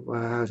sure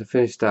how to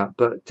finish that,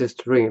 but just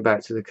to bring it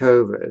back to the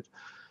COVID,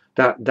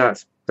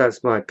 that's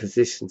my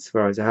position as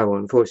far as how.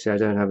 Unfortunately,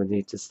 I don't have a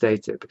need to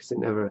state it, because it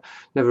never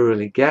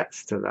really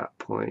gets to that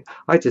point.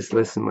 I just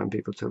listen when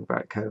people talk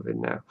about COVID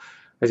now.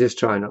 I just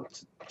try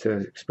not to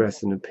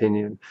express an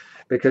opinion,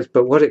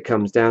 but what it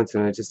comes down to,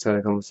 and I just had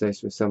a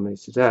conversation with somebody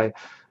today,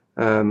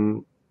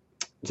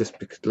 just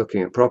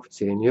looking at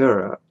property in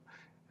Europe,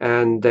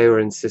 and they were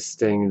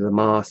insisting the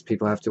mask,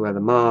 people have to wear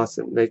the mask,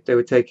 and they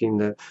were taking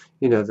the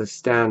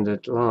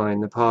standard line,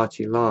 the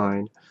party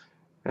line,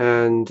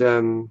 and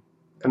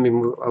I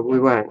mean, we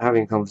weren't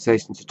having a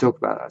conversation to talk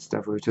about that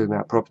stuff. We were talking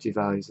about property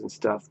values and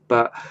stuff.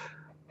 But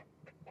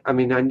I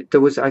mean,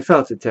 I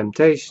felt a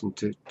temptation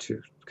to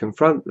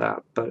confront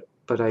that,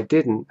 but I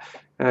didn't.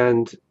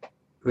 And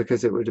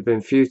because it would have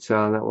been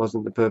futile, and that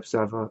wasn't the purpose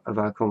of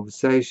our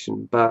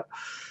conversation. But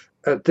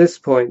at this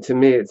point, to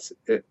me,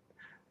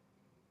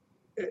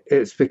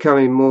 it's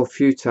becoming more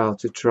futile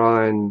to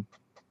try and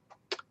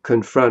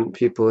confront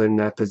people in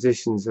their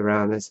positions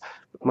around this.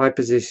 My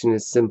position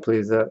is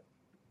simply that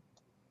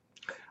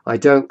I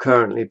don't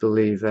currently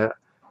believe it,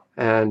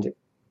 and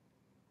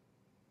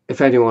if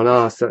anyone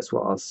asks, that's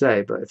what I'll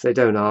say. But if they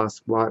don't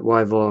ask,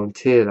 why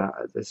volunteer that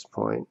at this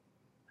point?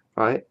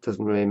 Right? It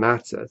doesn't really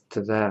matter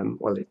to them.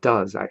 Well, it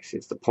does, actually.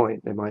 It's the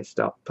point. They might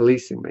start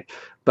policing me.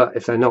 But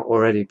if they're not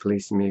already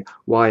policing me,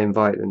 why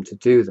invite them to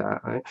do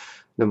that, right?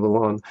 Number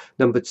one.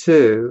 Number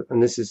two,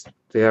 and this is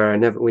the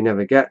area we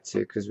never get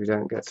to, because we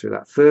don't get through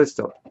that first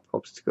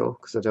obstacle,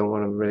 because I don't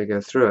want to really go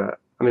through it.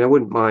 I mean, I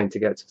wouldn't mind to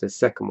get to the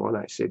second one,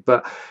 actually.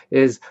 But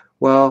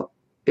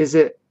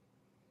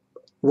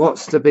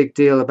what's the big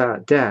deal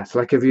about death?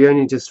 Like, have you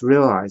only just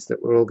realized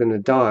that we're all going to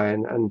die,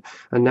 and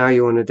now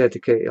you want to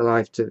dedicate your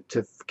life to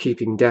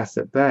keeping death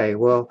at bay?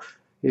 Well,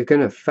 you're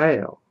going to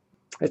fail.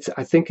 I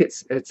think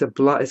it's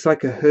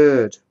like a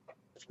herd.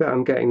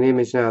 I'm getting the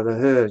image now of the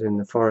herd in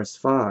the forest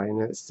fire. You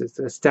know, it's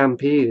a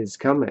stampede is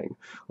coming.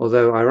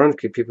 Although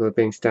ironically, people are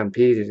being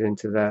stampeded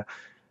into their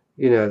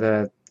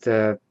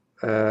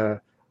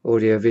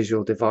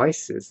audio-visual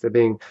devices. They're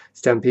being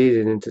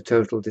stampeded into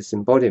total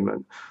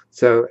disembodiment.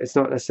 So it's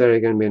not necessarily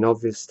going to be an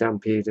obvious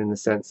stampede in the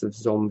sense of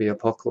zombie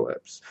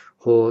apocalypse,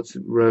 hordes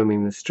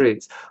roaming the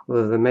streets,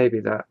 although there may be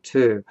that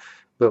too.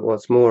 But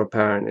what's more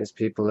apparent is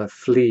people are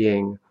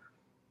fleeing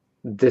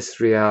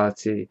this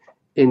reality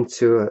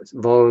into a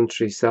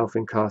voluntary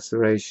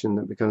self-incarceration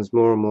that becomes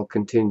more and more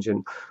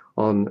contingent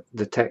on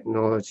the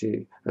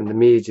technology and the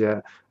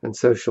media, and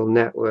social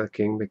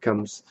networking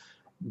becomes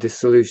the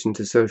solution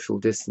to social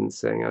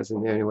distancing, as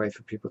in the only way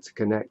for people to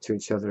connect to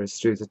each other is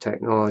through the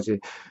technology,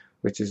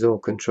 which is all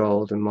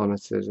controlled and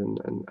monitored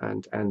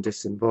and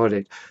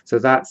disembodied. So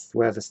that's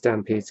where the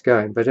stampede's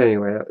going. But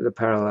anyway, the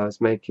parallel I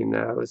was making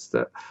there was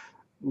that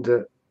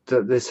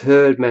this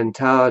herd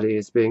mentality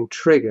is being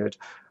triggered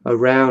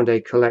around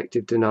a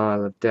collective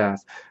denial of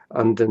death,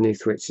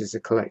 underneath which is a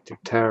collective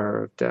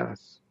terror of death.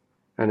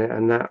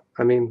 And that,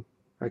 I mean,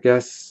 I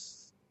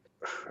guess,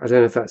 I don't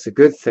know if that's a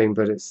good thing,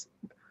 but it's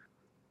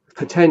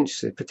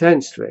potentially,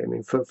 I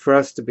mean, for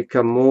us to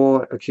become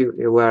more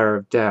acutely aware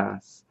of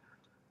death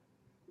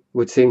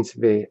would seem to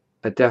be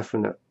a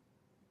definite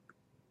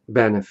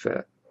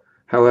benefit.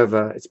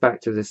 However, it's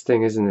back to this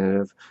thing, isn't it,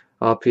 of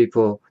are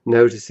people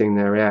noticing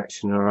their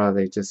reaction, or are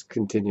they just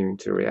continuing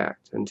to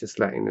react and just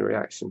letting the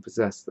reaction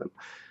possess them?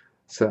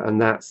 So, and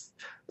that's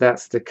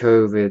the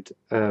COVID,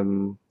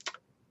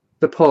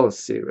 the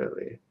policy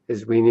really,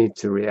 is we need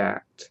to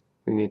react.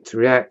 We need to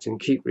react and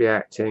keep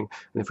reacting,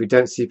 and if we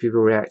don't see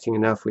people reacting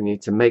enough, we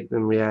need to make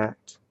them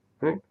react.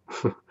 Right?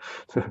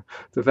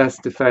 The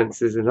best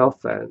defense is an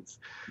offense.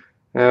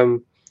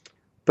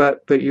 But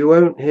you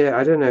won't hear,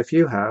 I don't know if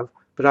you have,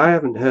 but I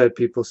haven't heard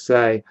people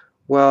say,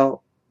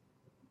 well,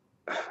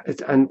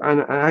 and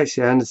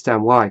actually I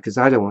understand why, because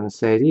I don't want to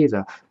say it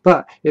either.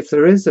 But if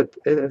there is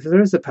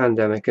a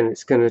pandemic and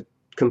it's going to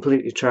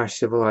completely trash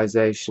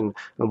civilization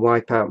and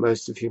wipe out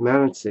most of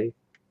humanity,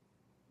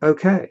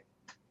 okay,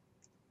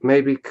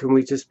 maybe can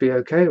we just be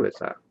okay with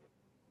that,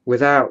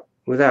 without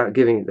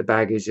giving it the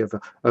baggage of,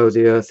 oh,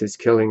 the Earth is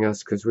killing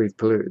us because we've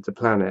polluted the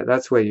planet.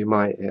 That's where you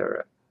might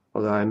hear it.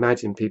 Although I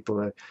imagine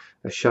people are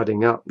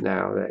shutting up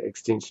now. The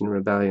Extinction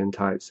Rebellion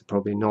types are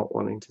probably not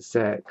wanting to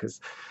say it because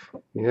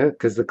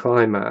the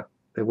climate,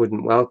 they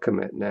wouldn't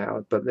welcome it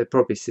now, but they're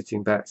probably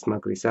sitting back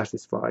smugly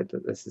satisfied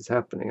that this is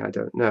happening. I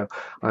don't know.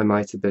 I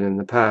might have been in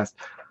the past.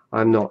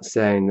 I'm not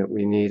saying that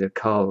we need a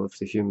cull of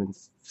the human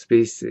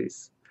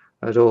species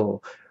at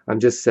all. I'm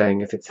just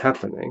saying if it's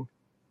happening,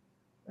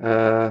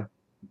 okay.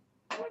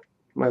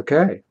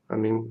 I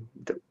mean,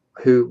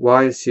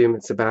 why assume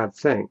it's a bad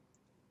thing?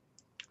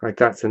 Like,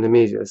 that's an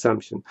immediate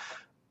assumption,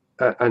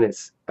 and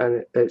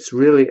it's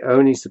really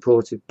only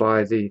supported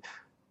by the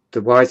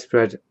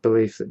widespread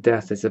belief that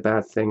death is a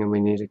bad thing, and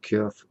we need a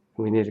cure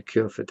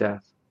for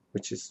death,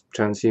 which is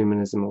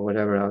transhumanism or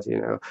whatever else,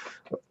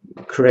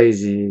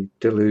 crazy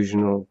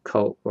delusional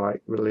cult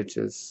like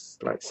religious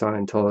like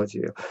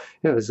Scientology.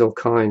 There's all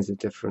kinds of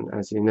different,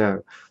 as you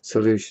know,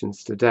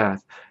 solutions to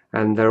death,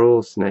 and they're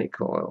all snake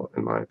oil,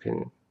 in my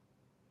opinion.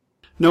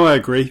 No, I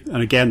agree,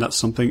 and again, that's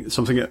something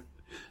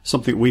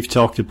we've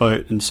talked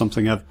about, and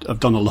something I've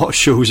done a lot of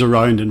shows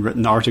around and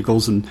written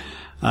articles, and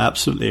I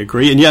absolutely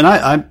agree. And yeah,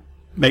 I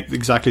make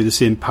exactly the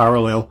same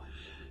parallel.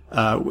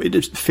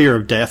 Fear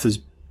of death is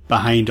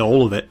behind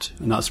all of it,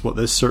 and that's what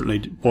this certainly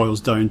boils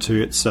down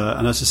to. It's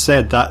and as I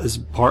said, that is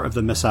part of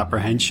the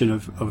misapprehension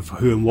of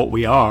who and what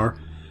we are,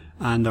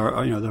 and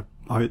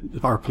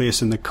our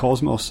place in the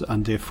cosmos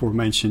and the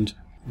aforementioned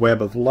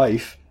web of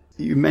life.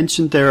 You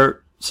mentioned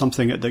there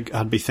something that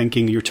I'd be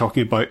thinking. You're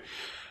talking about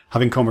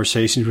having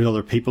conversations with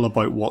other people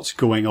about what's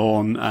going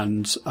on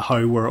and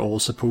how we're all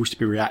supposed to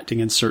be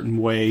reacting in certain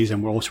ways,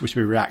 and we're all supposed to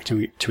be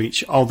reacting to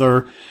each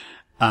other.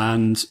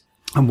 And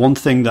one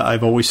thing that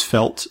I've always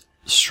felt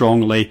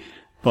strongly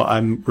but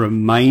I'm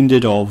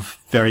reminded of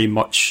very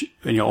much,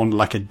 on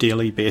like a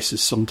daily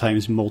basis,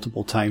 sometimes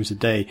multiple times a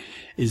day,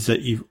 is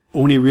that you've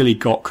only really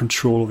got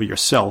control over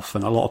yourself,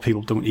 and a lot of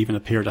people don't even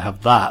appear to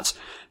have that.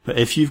 But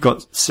if you've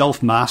got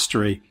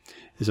self-mastery,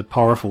 is a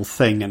powerful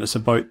thing, and it's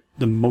about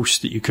the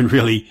most that you can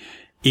really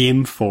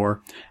aim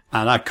for.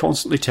 And I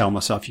constantly tell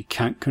myself you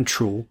can't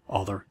control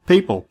other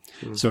people.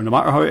 So no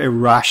matter how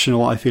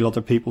irrational I feel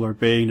other people are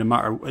being, no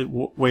matter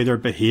what way their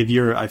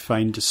behavior I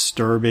find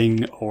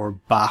disturbing or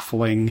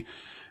baffling,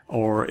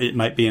 or it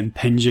might be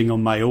impinging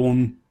on my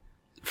own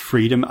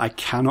freedom, I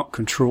cannot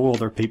control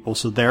other people.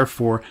 So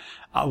therefore,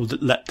 I will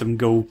let them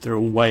go their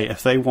own way.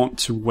 If they want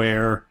to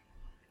wear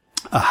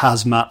a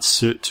hazmat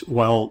suit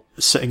while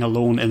sitting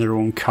alone in their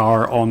own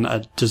car on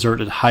a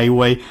deserted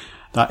highway,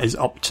 that is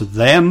up to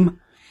them.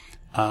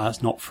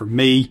 It's not for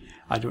me.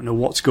 I don't know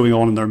what's going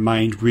on in their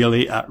mind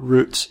really at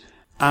root.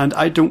 And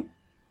I don't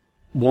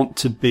want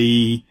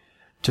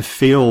to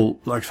feel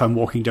like if I'm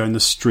walking down the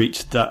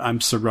street that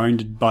I'm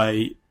surrounded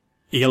by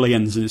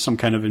aliens in some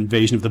kind of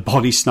invasion of the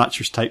body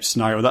snatchers type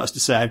scenario. That's to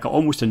say, I've got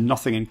almost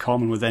nothing in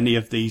common with any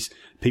of these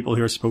people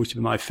who are supposed to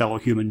be my fellow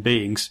human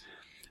beings.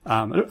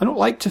 I don't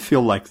like to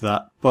feel like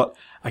that, but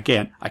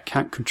again, I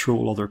can't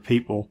control other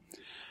people.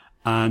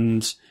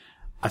 And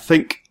I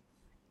think,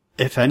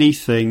 if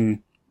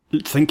anything,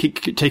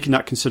 taking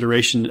that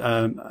consideration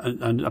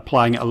and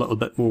applying it a little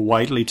bit more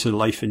widely to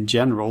life in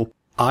general,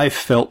 I've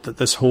felt that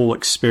this whole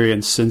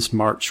experience since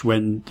March,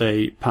 when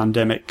the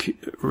pandemic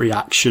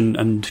reaction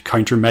and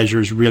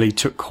countermeasures really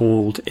took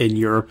hold in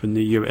Europe and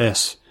the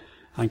US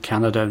and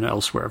Canada and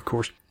elsewhere, of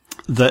course,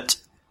 that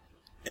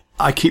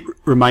I keep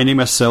reminding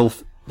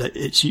myself that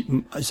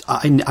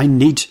I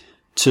need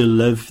to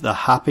live the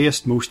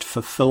happiest, most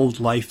fulfilled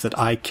life that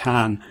I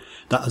can.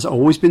 That has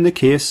always been the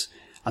case,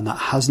 and that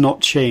has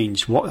not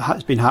changed. What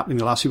has been happening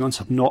the last few months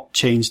have not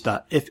changed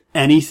that. If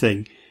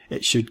anything,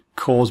 it should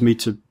cause me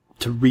to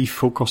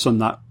refocus on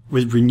that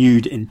with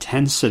renewed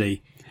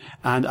intensity.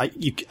 And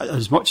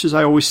as much as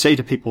I always say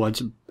to people,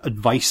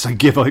 advice I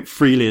give out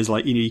freely is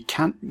like, you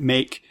can't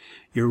make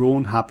your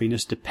own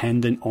happiness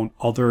dependent on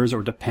others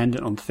or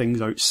dependent on things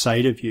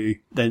outside of you.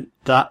 Then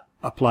that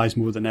applies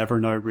more than ever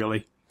now,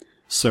 really.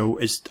 So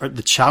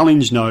the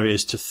challenge now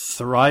is to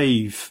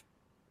thrive,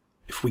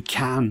 if we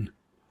can,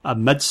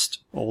 amidst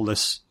all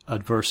this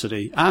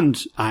adversity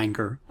and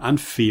anger and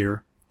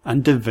fear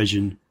and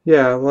division.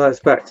 Yeah, well, it's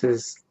back to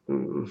this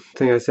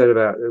thing I said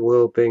about the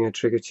world being a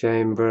trigger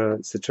chamber.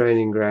 It's a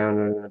training ground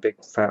and a big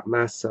fat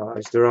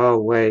massage. There are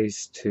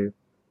ways to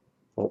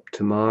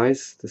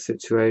optimize the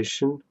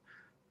situation.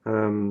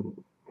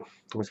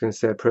 I was going to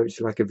say approach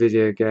it like a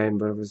video game,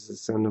 but it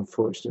was an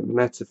unfortunate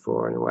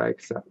metaphor in a way,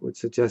 because that would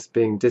suggest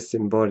being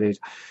disembodied,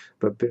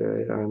 but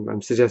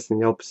I'm suggesting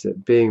the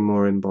opposite, being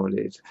more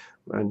embodied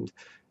and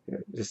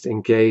just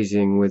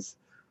engaging with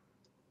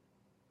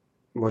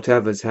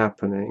whatever's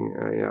happening,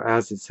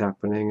 as it's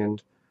happening,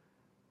 and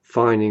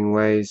finding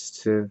ways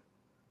to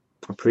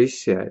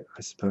appreciate,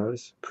 I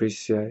suppose,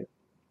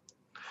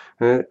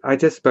 I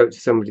just spoke to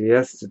somebody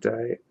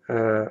yesterday,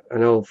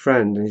 an old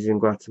friend, and he's in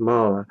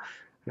Guatemala,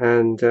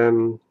 and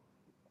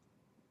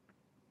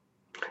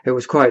it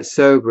was quite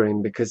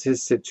sobering because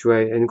his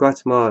situation in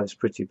Guatemala is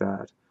pretty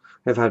bad.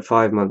 They've had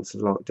 5 months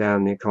of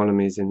lockdown, the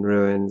economy's in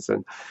ruins,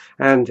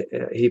 and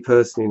he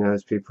personally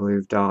knows people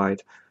who've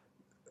died,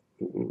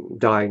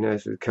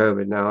 diagnosed with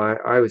COVID. Now,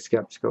 I was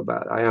skeptical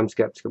about it. I am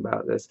skeptical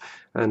about this,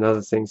 and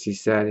other things he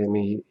said. I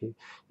mean,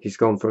 he's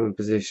gone from a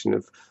position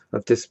of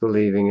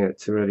disbelieving it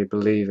to really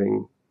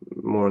believing,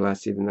 more or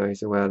less, even though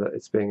he's aware that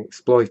it's being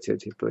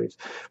exploited, he believes.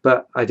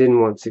 But I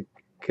didn't want to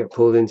get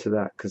pulled into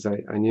that because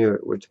I knew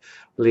it would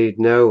lead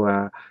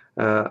nowhere.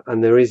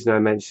 And the reason I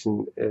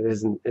mention it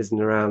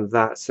isn't around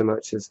that so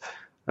much as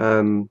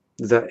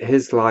that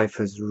his life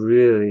has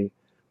really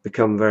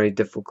become very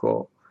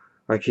difficult.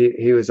 Like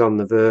he was on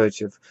the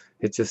verge of,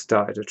 he'd just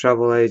started a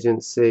travel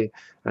agency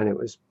and it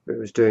was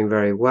doing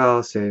very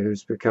well, so he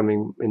was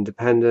becoming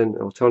independent,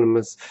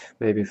 autonomous,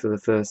 maybe for the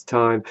first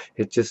time.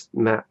 He'd just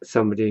met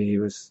somebody he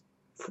was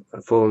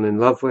fallen in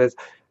love with,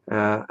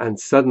 and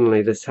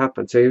suddenly this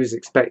happened. So he was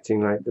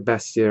expecting like the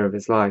best year of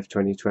his life,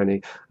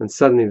 2020, and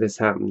suddenly this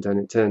happened and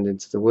it turned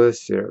into the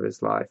worst year of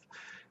his life.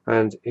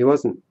 And he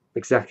wasn't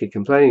exactly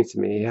complaining to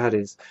me. He had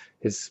his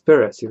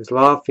spirits. He was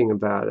laughing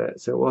about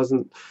it. So it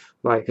wasn't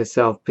like a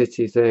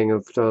self-pity thing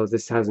of, oh,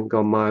 this hasn't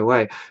gone my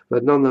way.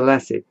 But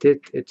nonetheless, it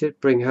did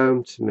bring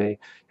home to me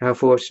how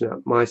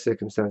fortunate my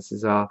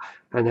circumstances are,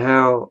 and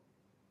how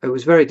it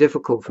was very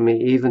difficult for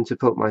me even to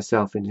put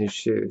myself in his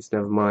shoes,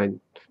 never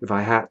mind if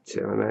I had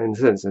to. I mean, in a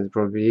sense, it would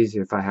probably be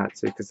easier if I had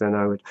to, because then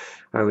I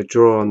would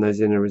draw on those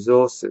inner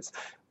resources.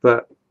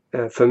 But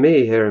for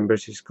me here in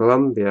British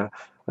Columbia,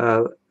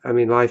 I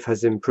mean, life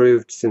has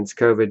improved since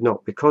COVID,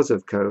 not because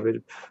of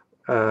COVID,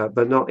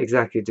 but not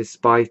exactly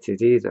despite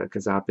it either,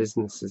 because our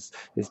business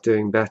is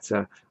doing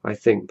better, I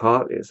think,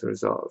 partly as a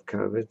result of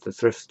COVID, the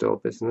thrift store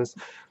business,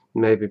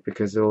 maybe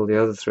because all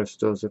the other thrift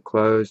stores are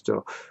closed,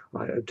 or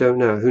I don't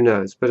know, who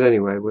knows. But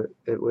anyway,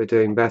 we're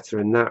doing better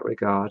in that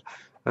regard.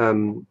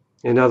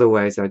 In other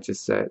ways, I'd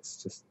just say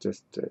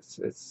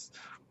it's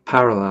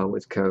parallel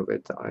with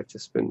COVID, that I've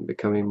just been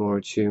becoming more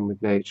attuned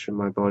with nature and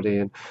my body,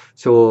 and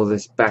so all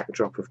this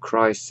backdrop of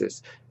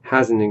crisis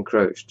hasn't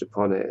encroached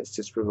upon it. It's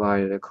just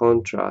provided a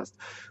contrast.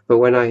 But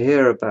when I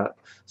hear about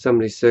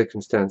somebody's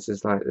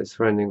circumstances like this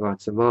friend in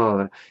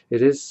Guatemala,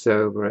 it is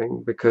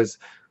sobering, because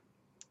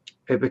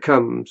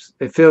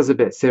it feels a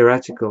bit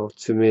theoretical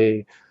to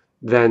me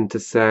then to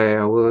say,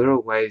 oh, well, there are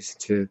ways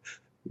to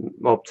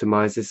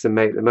optimize this and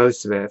make the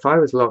most of it. If I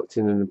was locked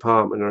in an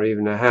apartment or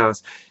even a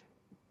house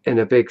in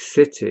a big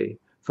city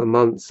for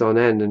months on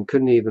end and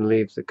couldn't even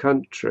leave the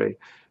country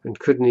and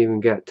couldn't even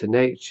get to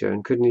nature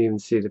and couldn't even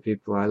see the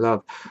people I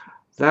love,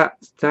 that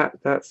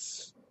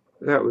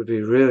would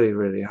be really,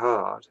 really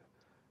hard.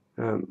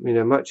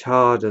 Much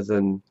harder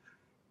than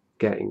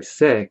getting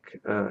sick,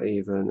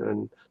 even,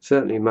 and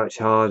certainly much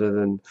harder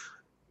than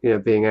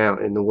being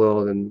out in the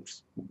world and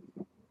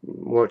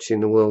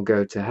watching the world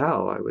go to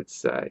hell, I would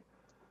say.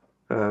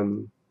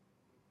 There's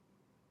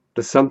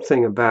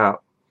something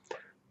about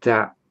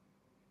that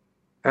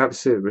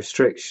absolute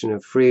restriction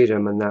of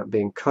freedom and that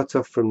being cut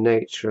off from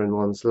nature and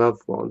one's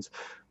loved ones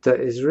that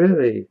is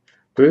really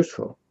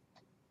brutal.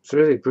 It's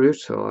really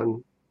brutal,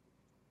 and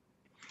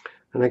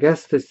I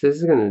guess this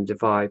is going to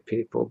divide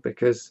people,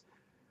 because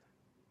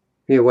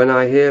when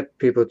I hear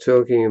people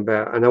talking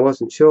about, and I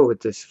wasn't sure with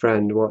this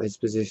friend what his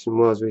position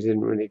was, we didn't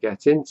really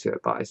get into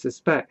it, but I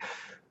suspect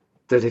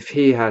that if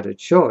he had a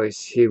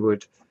choice, he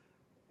would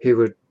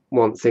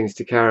want things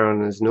to carry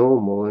on as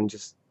normal and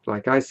just,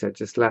 like I said,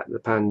 just let the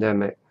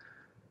pandemic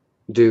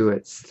do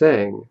its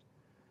thing.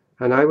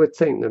 And I would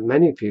think that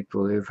many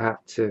people who've had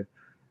to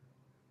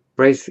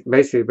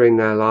basically bring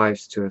their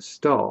lives to a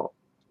stop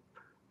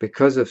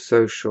because of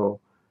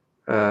social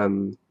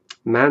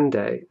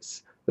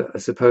mandates that are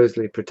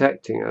supposedly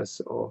protecting us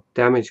or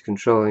damage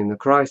controlling the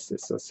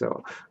crisis or so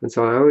on. And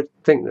so I would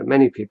think that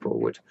many people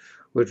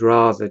would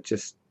rather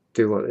just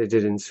do what they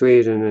did in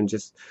Sweden and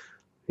just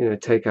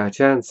take our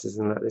chances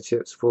and let the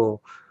chips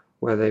fall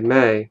where they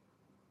may.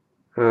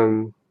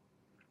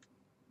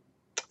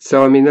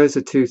 So, I mean, those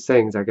are two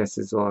things, I guess,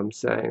 is all I'm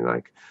saying.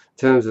 Like, in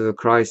terms of a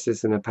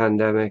crisis and a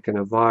pandemic and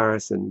a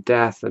virus and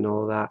death and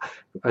all that,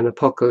 an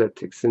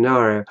apocalyptic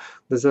scenario,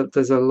 there's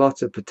a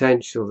lot of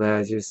potential there,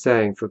 as you're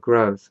saying, for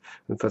growth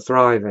and for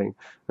thriving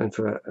and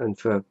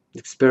for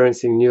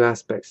experiencing new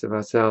aspects of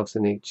ourselves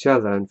and each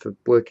other and for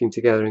working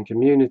together in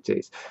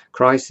communities.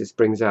 Crisis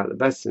brings out the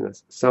best in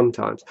us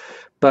sometimes.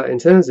 But in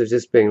terms of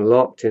just being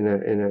locked in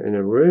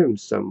a room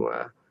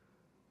somewhere,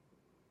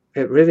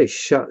 it really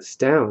shuts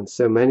down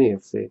so many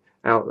of the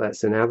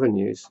outlets and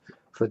avenues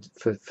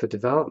for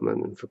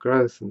development and for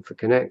growth and for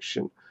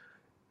connection.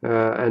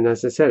 And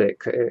as I said,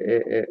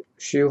 it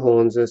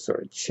shoehorns us,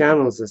 or it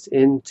channels us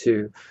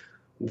into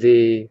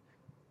the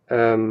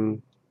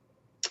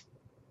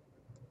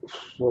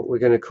what we're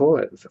going to call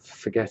it,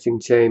 forgetting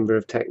chamber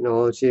of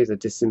technology, the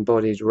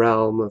disembodied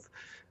realm of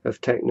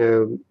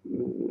techno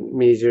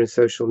media and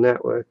social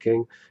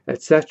networking,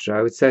 etc.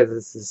 I would say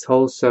there's this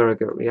whole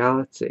surrogate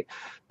reality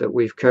that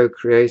we've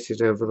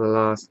co-created over the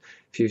last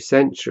few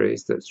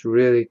centuries that's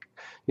really,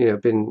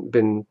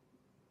 been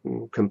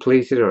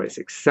completed, or it's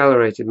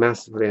accelerated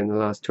massively in the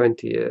last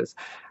 20 years,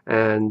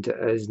 and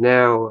is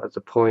now at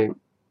the point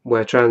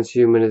where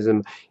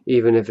transhumanism,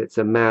 even if it's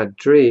a mad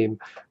dream,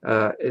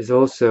 is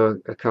also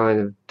a kind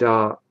of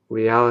dark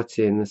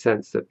reality, in the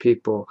sense that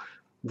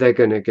they're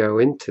going to go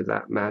into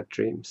that mad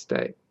dream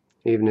state,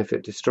 even if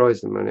it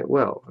destroys them, and it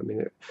will. I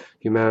mean,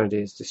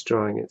 humanity is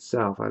destroying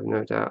itself, I've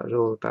no doubt at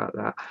all about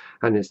that,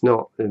 and it's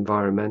not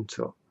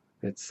environmental.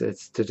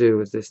 It's to do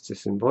with this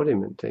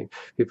disembodiment thing.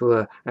 People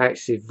are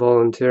actually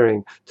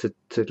volunteering to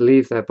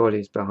leave their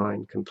bodies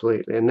behind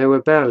completely, and they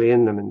were barely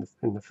in them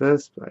in the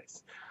first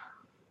place.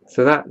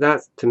 So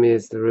that to me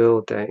is the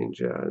real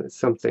danger, and it's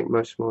something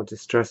much more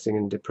distressing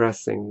and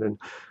depressing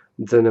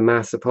than a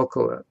mass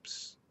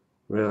apocalypse.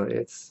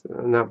 Really,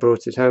 and that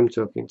brought it home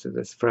talking to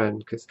this friend,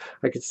 because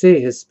I could see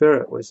his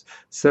spirit was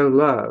so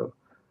low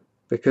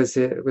because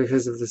of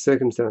the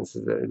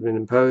circumstances that had been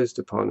imposed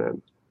upon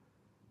him.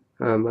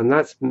 And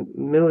that's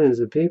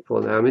millions of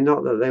people now. I mean,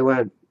 not that they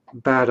weren't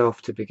bad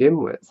off to begin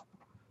with,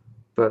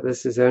 but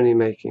this is only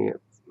making it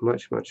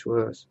much, much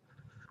worse.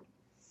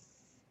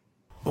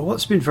 Well,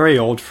 what's been very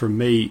odd for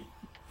me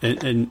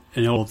in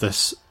all of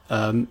this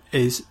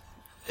is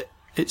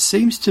it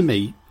seems to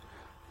me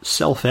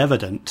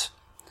self-evident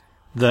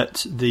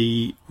that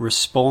the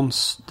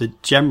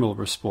general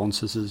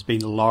responses has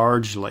been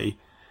largely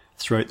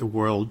throughout the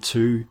world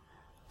to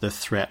the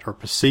threat or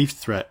perceived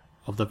threat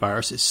of the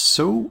virus is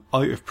so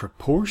out of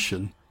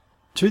proportion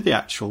to the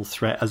actual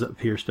threat as it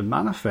appears to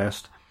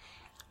manifest.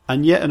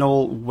 And yet in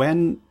all,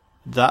 when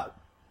that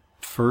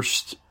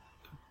first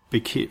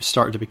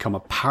started to become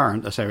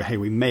apparent, as hey,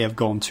 we may have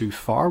gone too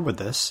far with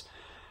this,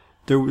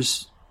 there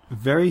was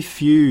very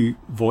few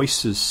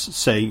voices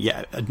saying,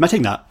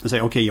 admitting that, and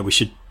saying, okay,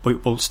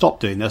 we'll stop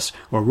doing this,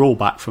 or roll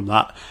back from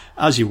that.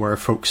 As you were,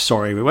 folks,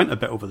 sorry, we went a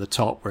bit over the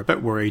top, we're a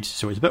bit worried,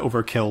 so it's a bit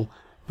overkill,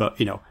 but,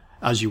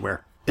 as you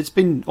were. It's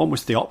been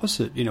almost the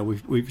opposite.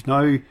 We've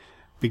now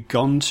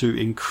begun to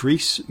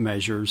increase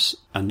measures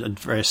and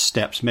various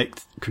steps, make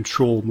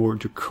control more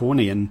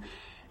draconian,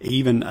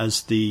 even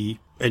as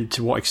and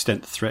to what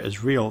extent the threat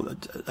is real,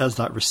 as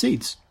that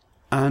recedes.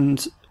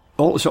 And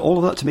all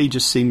of that to me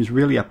just seems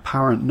really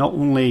apparent, not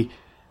only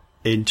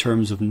in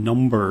terms of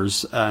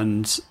numbers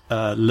and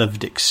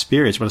lived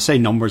experience. When I say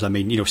numbers, I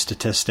mean,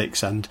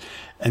 statistics and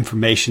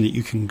information that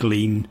you can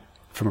glean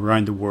from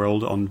around the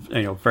world on,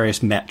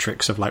 various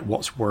metrics of like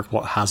what's worked,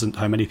 what hasn't,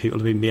 how many people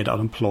have been made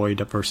unemployed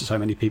versus how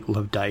many people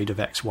have died of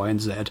X, Y, and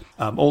Z.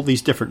 All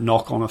these different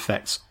knock-on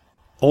effects.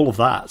 All of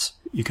that,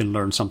 you can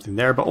learn something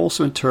there, but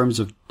also in terms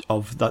of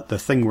that, the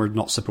thing we're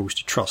not supposed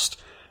to trust,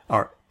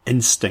 our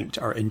instinct,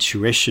 our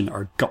intuition,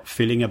 our gut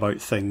feeling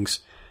about things.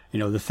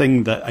 The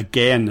thing that,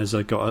 again, has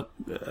got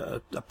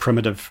a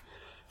primitive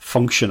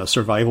function, a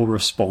survival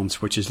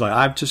response, which is like,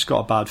 I've just got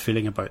a bad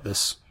feeling about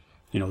this,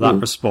 that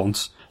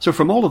response. So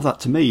from all of that,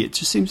 to me, it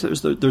just seems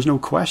that there's no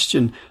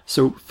question.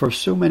 So for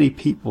so many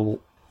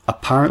people,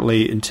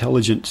 apparently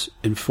intelligent,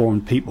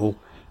 informed people,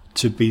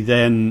 to be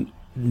then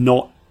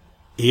not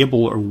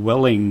able or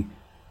willing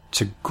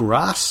to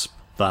grasp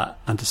that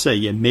and to say,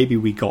 yeah, maybe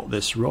we got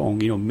this wrong.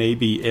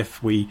 Maybe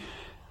if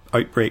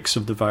outbreaks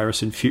of the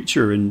virus in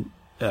future in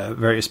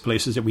various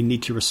places, that we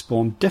need to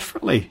respond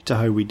differently to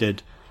how we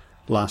did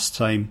last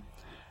time.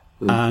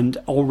 And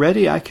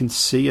already I can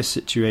see a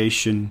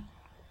situation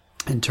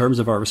in terms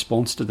of our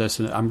response to this,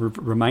 and I'm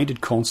reminded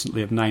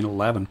constantly of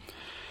 9/11,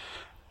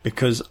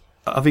 because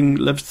having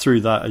lived through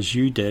that as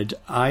you did,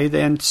 I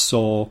then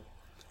saw,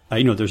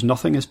 there's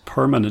nothing as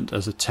permanent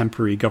as a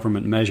temporary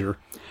government measure.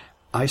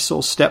 I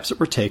saw steps that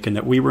were taken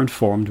that we were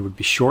informed would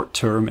be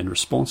short-term in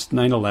response to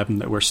 9/11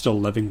 that we're still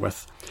living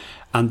with.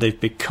 And they've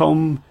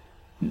become,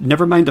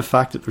 never mind the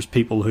fact that there's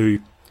people who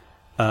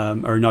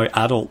are now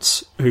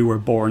adults who were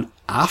born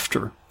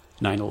after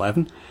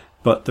 9/11,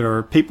 but there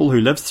are people who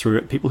lived through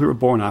it, people who were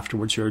born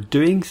afterwards, who are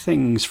doing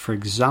things, for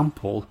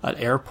example, at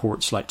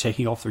airports like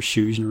taking off their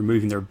shoes and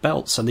removing their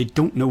belts, and they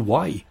don't know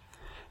why.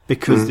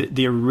 Because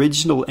the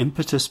original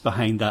impetus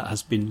behind that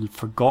has been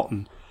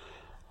forgotten.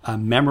 A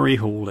memory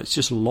hole, it's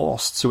just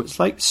lost. So it's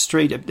like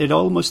it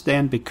almost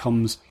then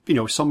becomes,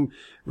 some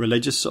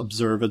religious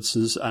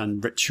observances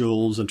and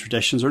rituals and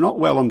traditions are not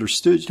well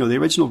understood. The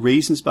original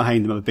reasons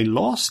behind them have been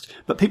lost,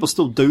 but people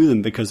still do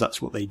them because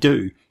that's what they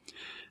do.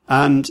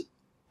 And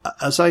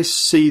as I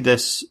see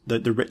this, the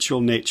ritual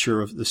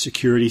nature of the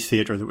security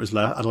theatre that was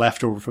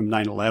left over from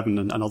 9/11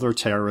 and other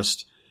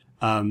terrorist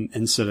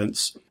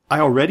incidents, I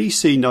already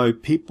see now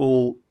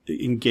people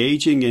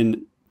engaging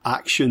in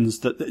actions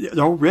that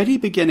they're already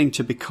beginning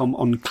to become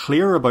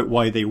unclear about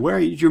why they were.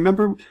 Do you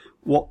remember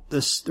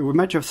they were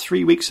meant to have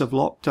 3 weeks of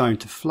lockdown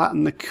to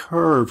flatten the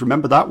curve?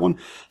 Remember that one?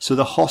 So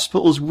the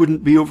hospitals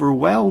wouldn't be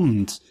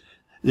overwhelmed.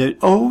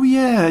 Oh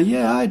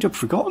yeah, I'd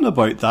forgotten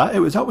about that.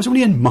 That was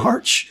only in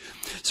March.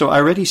 So I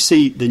already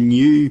see the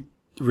new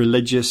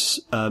religious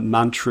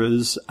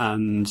mantras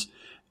and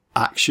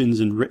actions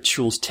and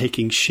rituals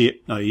taking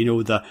shape now.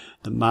 The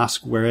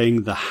mask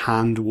wearing, the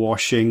hand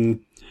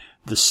washing,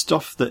 the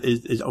stuff that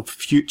is of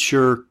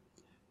future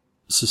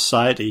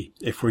society,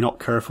 if we're not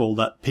careful,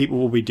 that people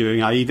will be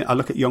doing. I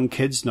look at young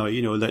kids now,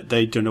 that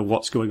they don't know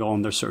what's going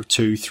on. They're sort of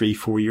 2, 3,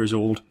 4 years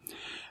old.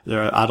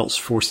 There are adults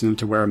forcing them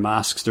to wear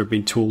masks. They're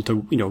being told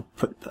to,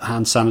 put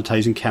hand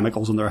sanitizing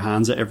chemicals on their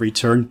hands at every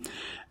turn.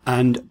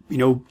 And,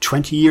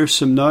 20 years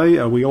from now,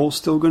 are we all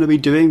still going to be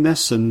doing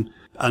this? And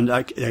an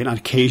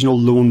occasional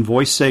lone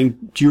voice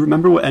saying, do you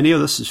remember what any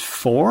of this is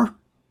for?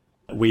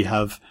 We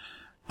have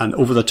an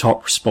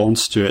over-the-top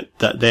response to it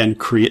that then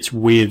creates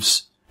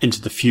waves into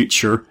the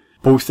future,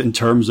 both in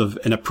terms of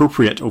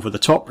inappropriate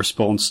over-the-top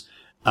response,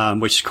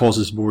 which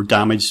causes more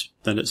damage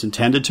than it's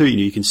intended to.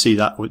 You can see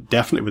that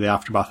definitely with the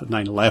aftermath of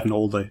 9/11,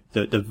 all the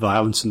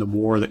violence and the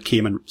war that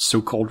came in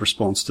so-called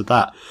response to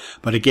that.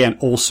 But again,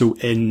 also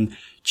in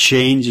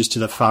changes to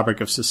the fabric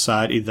of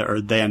society that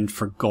are then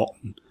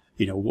forgotten,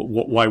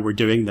 why we're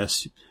doing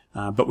this.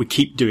 But we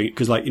keep doing it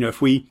because,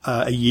 if we,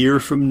 a year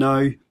from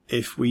now,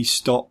 if we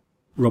stop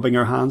rubbing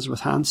our hands with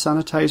hand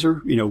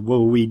sanitizer,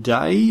 will we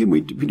die?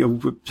 And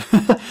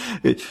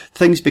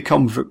things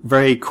become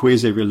very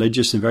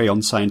quasi-religious and very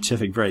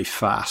unscientific very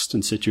fast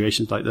in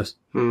situations like this.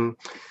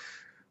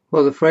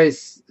 Well, the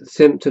phrase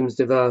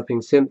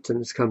developing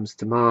symptoms comes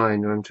to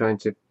mind when I'm trying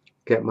to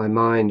get my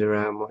mind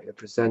around what you're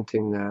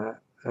presenting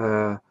there.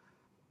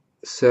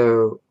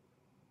 So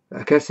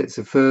I guess it's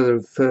a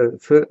further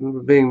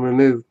being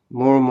removed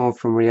more and more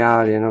from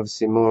reality, and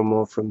obviously more and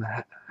more from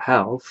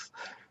health,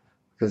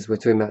 because we're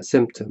talking about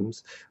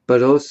symptoms,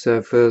 but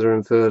also further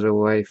and further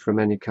away from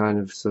any kind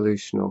of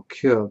solution or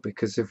cure.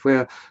 Because if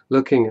we're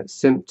looking at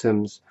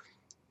symptoms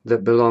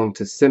that belong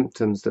to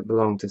symptoms that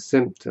belong to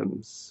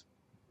symptoms,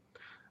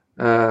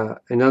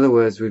 in other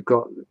words, we've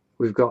got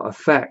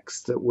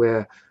effects that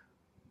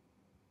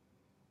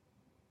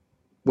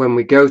when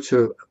we go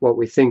to what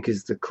we think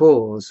is the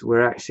cause,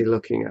 we're actually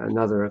looking at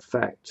another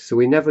effect. So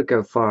we never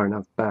go far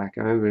enough back.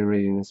 I remember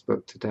reading this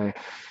book today,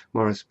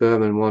 Morris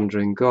Berman,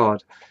 Wandering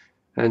God,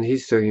 and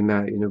he's talking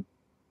about,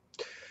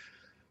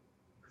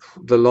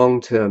 the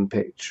long-term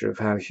picture of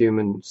how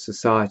human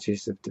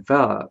societies have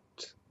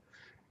developed.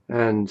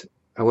 And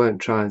I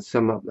won't try and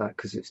sum up that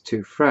because it's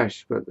too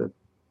fresh, but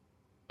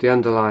the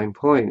underlying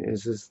point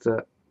is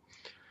that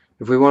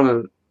if we want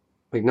to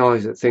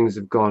acknowledge that things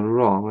have gone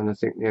wrong, and I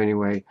think the only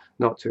way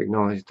not to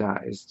acknowledge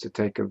that is to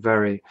take a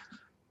very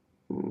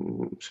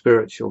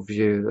spiritual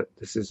view that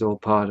this is all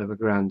part of a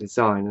grand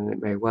design, and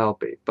it may well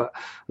be, but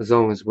as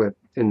long as we're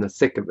in the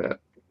thick of it,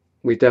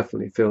 we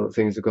definitely feel that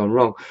things have gone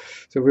wrong.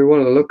 So if we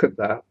want to look at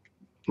that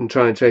and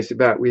try and trace it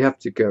back, we have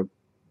to go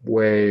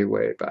way,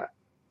 way back,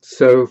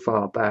 so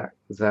far back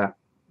that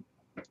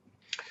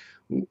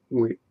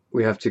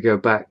we have to go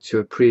back to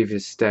a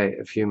previous state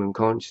of human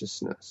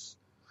consciousness.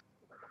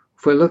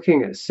 If we're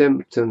looking at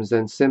symptoms,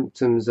 then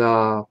symptoms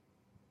are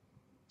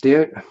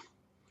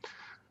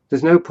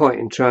there's no point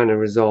in trying to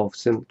resolve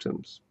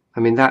symptoms. I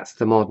mean, that's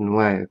the modern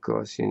way, of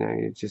course.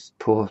 You just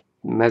pour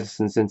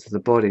medicines into the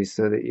body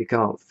so that you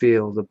can't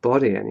feel the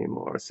body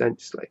anymore,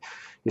 essentially.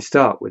 You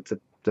start with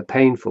the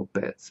painful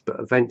bits, but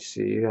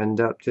eventually you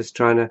end up just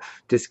trying to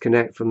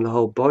disconnect from the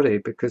whole body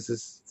because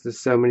there's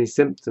so many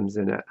symptoms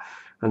in it.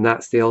 And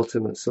that's the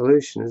ultimate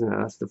solution, isn't it?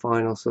 That's the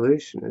final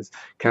solution, is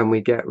can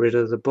we get rid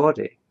of the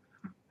body?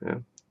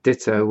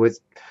 Ditto with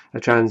a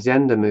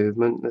transgender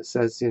movement that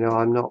says,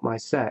 I'm not my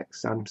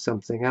sex, I'm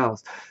something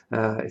else.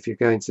 If you're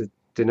going to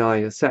deny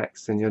your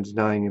sex, then you're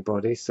denying your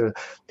body. So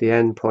the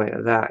end point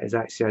of that is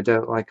actually, I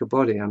don't like a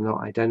body, I'm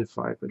not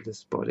identified with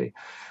this body,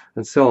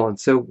 and so on.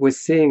 So we're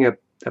seeing a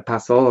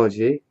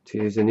pathology, to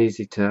use an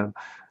easy term,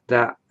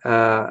 that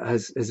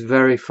is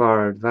very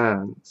far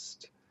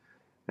advanced.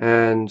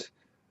 And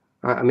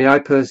I mean, I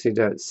personally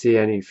don't see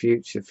any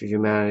future for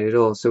humanity at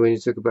all. So when you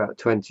talk about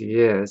 20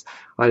 years,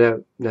 I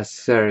don't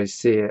necessarily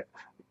see it.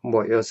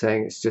 What you're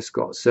saying, it's just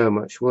got so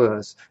much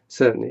worse.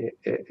 Certainly,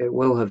 it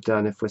will have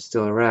done if we're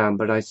still around,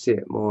 but I see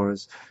it more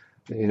as,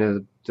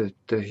 the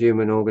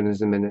human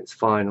organism in its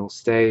final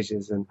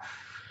stages, and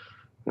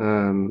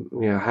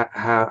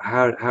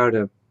how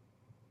to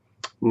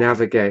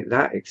navigate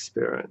that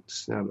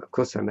experience. Now, of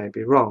course, I may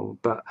be wrong,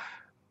 but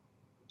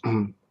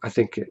I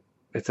think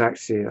it's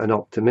actually an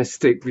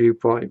optimistic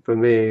viewpoint for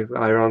me,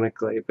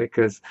 ironically,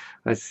 because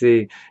I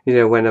see,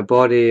 when a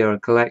body or a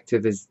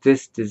collective is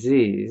this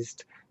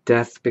diseased,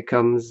 death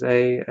becomes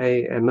a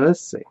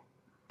mercy,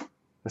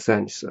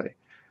 essentially,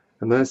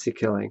 a mercy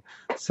killing.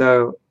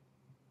 So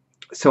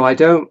I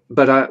don't,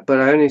 but I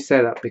only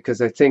say that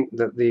because I think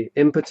that the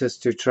impetus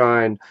to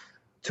try and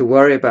to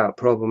worry about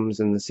problems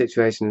and the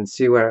situation and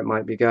see where it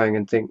might be going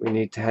and think we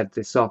need to head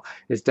this off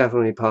is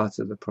definitely part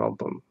of the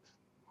problem.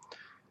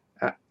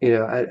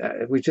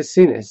 We've just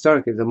seen it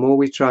historically. The more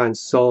we try and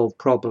solve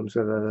problems,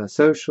 whether they're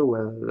social,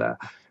 whether they're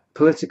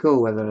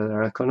political, whether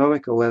they're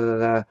economic, or whether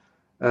they're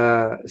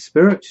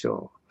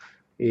spiritual,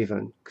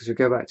 even, because we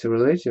go back to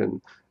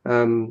religion,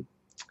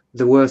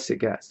 the worse it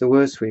gets, the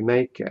worse we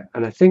make it.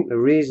 And I think the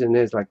reason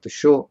is, like the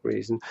short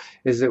reason,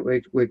 is that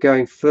we're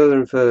going further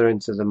and further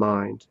into the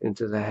mind,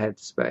 into the head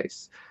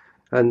space.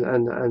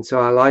 And so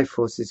our life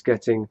force is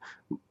getting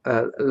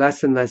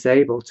less and less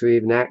able to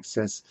even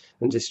access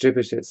and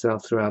distribute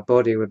itself through our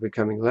body. We're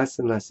becoming less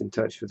and less in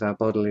touch with our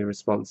bodily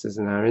responses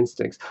and our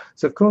instincts.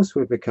 So of course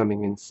we're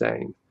becoming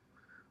insane.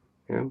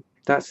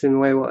 That's in a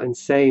way what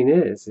insane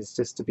is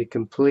just to be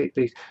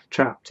completely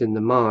trapped in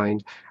the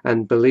mind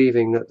and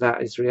believing that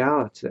that is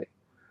reality.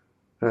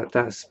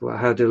 That's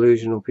how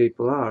delusional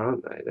people are,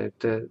 aren't they?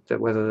 That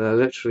whether they're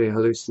literally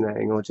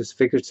hallucinating or just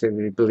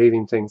figuratively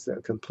believing things that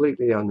are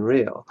completely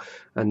unreal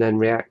and then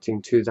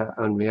reacting to that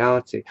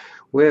unreality.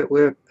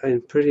 We're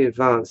in pretty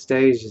advanced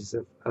stages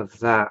of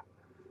that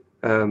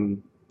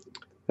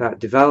that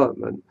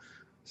development.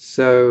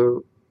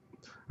 So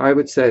I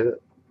would say that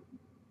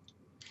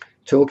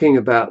talking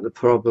about the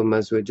problem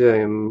as we're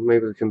doing, and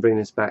maybe we can bring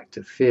this back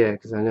to fear,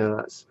 because I know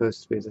that's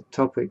supposed to be the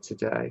topic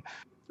today.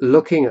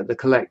 Looking at the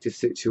collective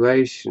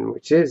situation,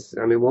 which is,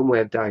 I mean, one way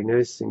of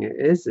diagnosing it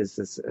is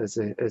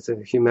as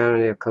a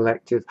humanity, a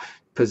collective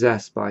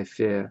possessed by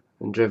fear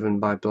and driven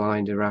by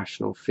blind,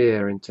 irrational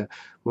fear into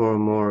more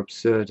and more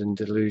absurd and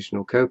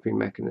delusional coping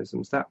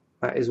mechanisms. That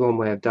is one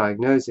way of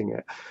diagnosing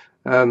it.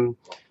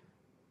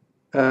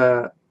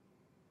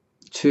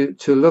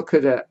 To look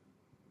at it,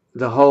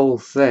 the whole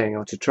thing,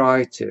 or to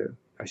try to,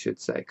 I should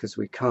say, because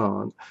we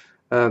can't,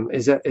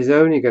 is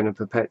only going to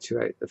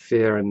perpetuate the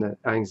fear and the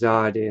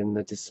anxiety and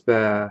the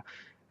despair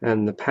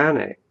and the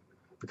panic,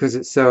 because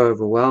it's so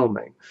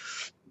overwhelming.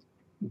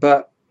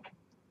 But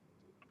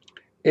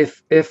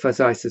if as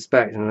I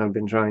suspect, and I've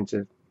been trying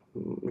to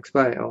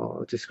explain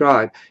or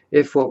describe,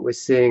 if what we're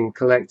seeing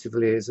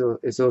collectively is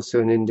also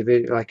an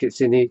individual, like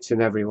it's in each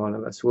and every one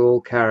of us, we're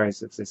all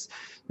carriers of this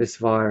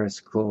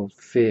virus called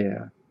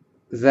fear,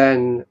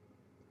 then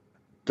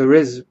there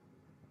is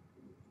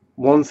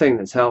one thing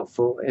that's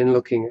helpful in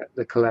looking at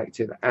the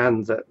collective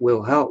and that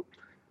will help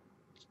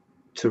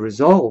to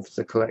resolve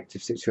the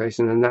collective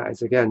situation, and that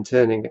is, again,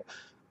 turning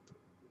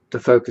the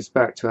focus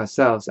back to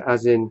ourselves,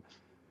 as in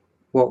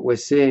what we're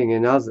seeing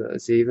in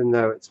others, even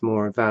though it's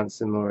more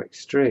advanced and more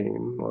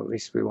extreme, or at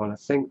least we want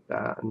to think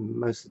that, and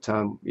most of the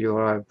time you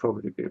or I would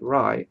probably be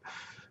right,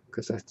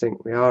 because I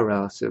think we are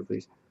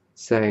relatively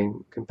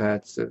sane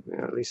compared to, you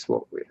know, at least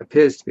what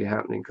appears to be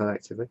happening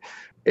collectively.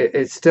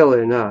 It's still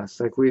in us.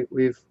 Like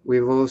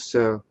we've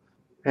also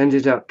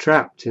ended up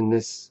trapped in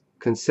this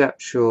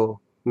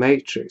conceptual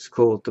matrix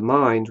called the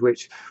mind,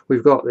 which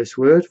we've got this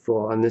word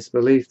for, and this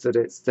belief that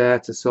it's there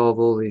to solve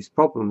all these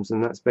problems,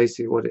 and that's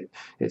basically what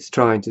it's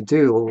trying to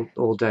do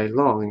all day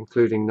long,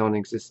 including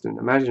non-existent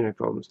imaginary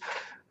problems.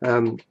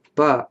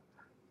 But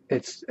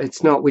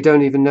it's not. We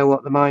don't even know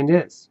what the mind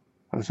is.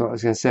 That's what I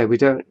was going to say. We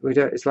don't.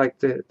 It's like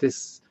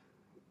this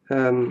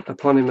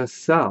eponymous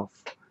self.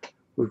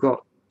 We've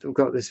got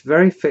this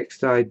very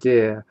fixed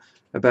idea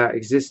about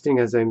existing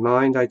as a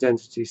mind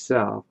identity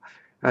self,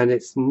 and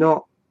it's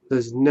not.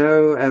 There's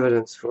no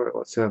evidence for it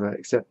whatsoever,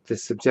 except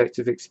this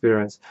subjective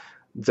experience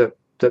that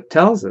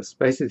tells us.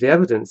 Basically, the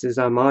evidence is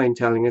our mind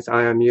telling us,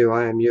 "I am you.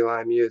 I am you.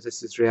 I am you.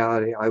 This is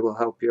reality. I will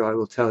help you. I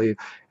will tell you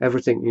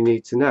everything you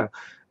need to know."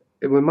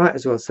 We might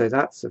as well say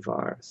that's a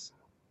virus.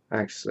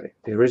 Actually,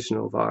 the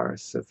original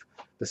virus of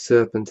the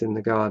serpent in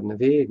the Garden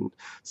of Eden.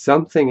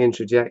 Something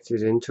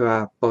interjected into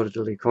our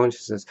bodily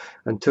consciousness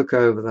and took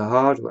over the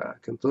hardware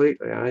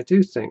completely. And I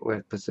do think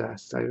we're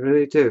possessed. I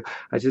really do.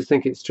 I just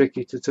think it's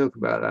tricky to talk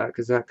about that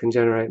because that can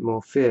generate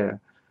more fear.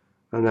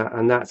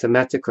 And that's a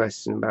meta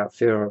question about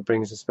fear, or it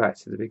brings us back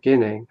to the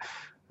beginning.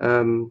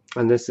 And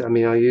this, I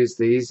mean, I use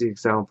the easy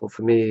example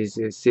for me is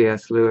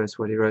C.S. Lewis,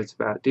 what he wrote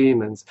about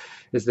demons,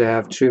 is they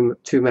have two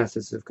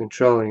methods of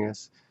controlling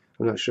us.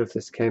 I'm not sure if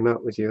this came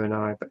up with you and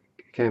I, but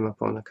it came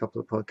up on a couple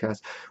of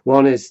podcasts.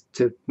 One is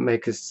to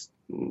make us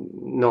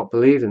not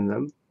believe in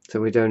them,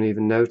 so we don't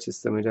even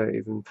notice them.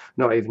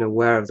 Not even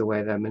aware of the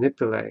way they're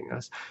manipulating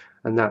us.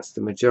 And that's the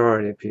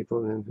majority of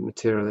people in the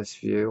materialist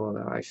view,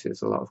 although actually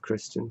there's a lot of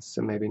Christians,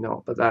 so maybe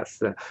not. But that's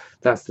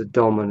the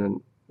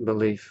dominant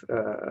belief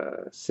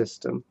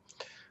system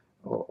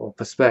or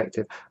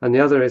perspective. And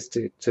the other is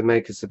to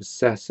make us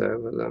obsess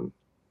over them.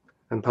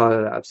 And part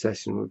of that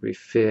obsession would be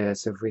fear.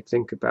 So if we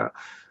think about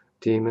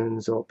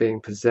demons or being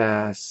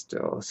possessed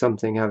or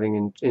something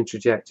having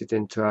interjected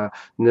into our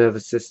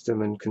nervous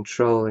system and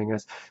controlling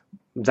us,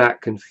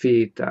 that can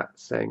feed that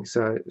thing.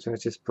 So I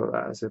just put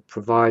that as a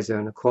proviso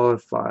and a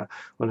qualifier.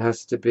 One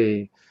has to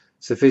be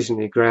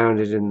sufficiently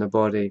grounded in the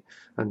body,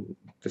 and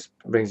this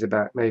brings it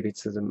back maybe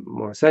to the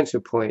more essential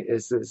point,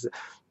 is that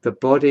the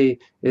body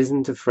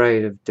isn't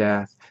afraid of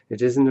death,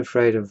 it isn't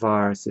afraid of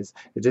viruses,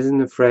 it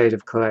isn't afraid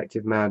of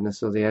collective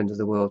madness or the end of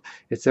the world.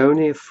 It's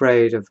only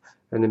afraid of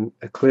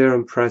a clear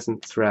and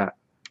present threat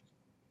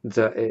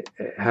that it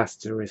has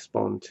to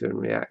respond to and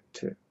react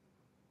to.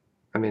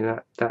 I mean,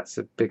 that's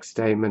a big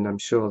statement. I'm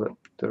sure that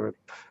there are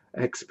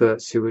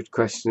experts who would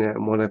question it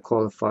and want to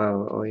qualify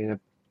or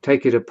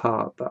take it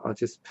apart, but I'll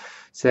just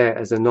say it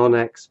as a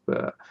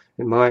non-expert.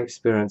 In my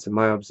experience and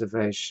my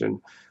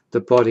observation,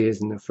 the body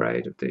isn't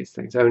afraid of these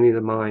things, only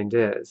the mind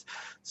is.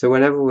 So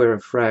whenever we're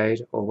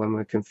afraid, or when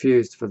we're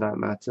confused for that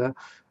matter,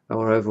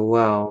 or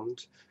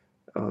overwhelmed,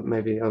 or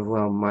maybe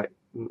overwhelmed might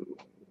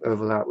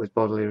overlap with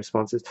bodily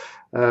responses,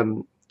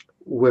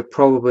 we're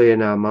probably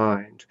in our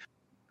mind.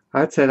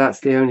 I'd say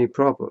that's the only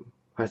problem.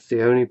 That's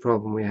the only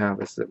problem we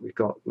have, is that we've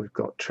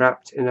got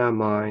trapped in our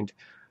mind,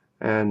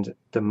 and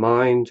the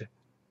mind,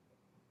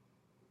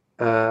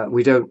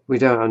 we don't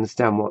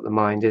understand what the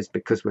mind is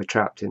because we're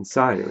trapped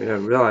inside it. We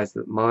don't realize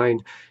that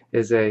mind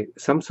is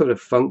some sort of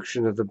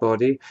function of the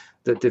body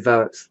that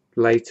develops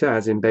later,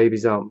 as in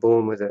babies aren't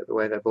born with it the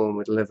way they're born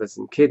with livers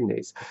and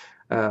kidneys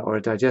or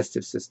a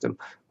digestive system,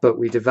 but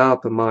we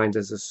develop a mind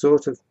as a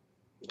sort of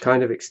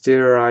kind of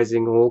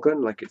exteriorizing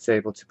organ, like it's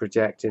able to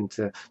project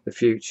into the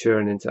future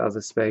and into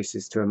other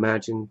spaces to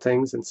imagine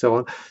things and so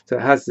on. So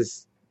it has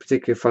this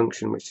particular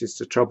function, which is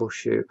to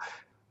troubleshoot,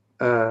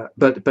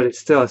 but it's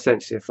still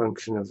essentially a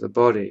function of the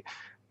body.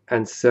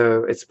 And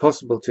so it's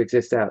possible to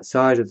exist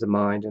outside of the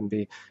mind and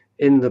be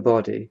in the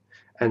body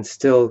and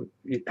still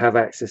have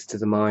access to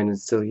the mind and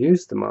still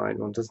use the mind.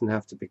 One doesn't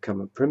have to become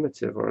a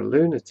primitive or a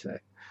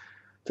lunatic.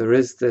 There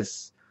is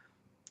this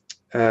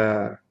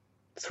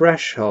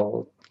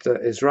threshold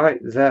that is right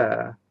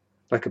there,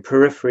 like a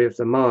periphery of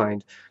the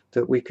mind,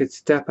 that we could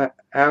step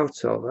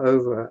out of,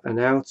 over and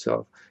out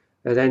of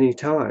at any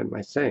time,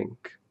 I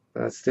think.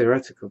 That's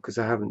theoretical because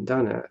I haven't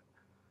done it,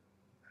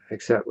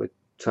 except with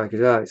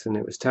psychedelics, and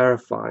it was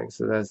terrifying.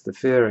 So there's the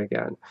fear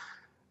again.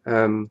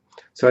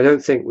 So I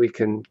don't think we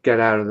can get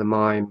out of the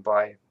mind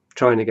by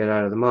trying to get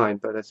out of the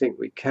mind, but I think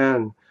we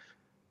can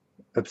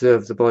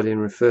observe the body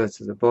and refer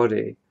to the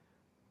body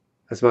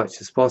as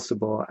much as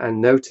possible and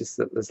notice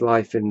that there's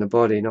life in the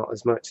body, not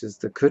as much as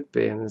there could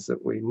be and as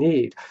that we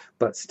need,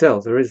 but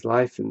still there is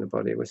life in the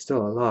body, we're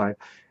still alive,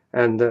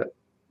 and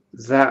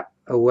that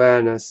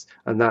awareness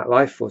and that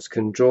life force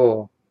can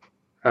draw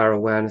our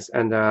awareness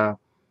and our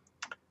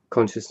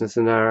consciousness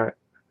and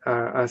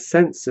our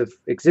sense of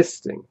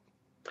existing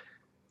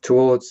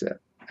towards it,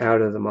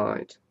 out of the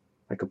mind,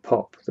 like a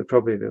pop. There'd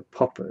probably be a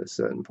pop at a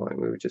certain point.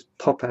 We would just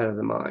pop out of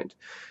the mind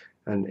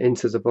and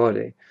into the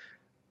body.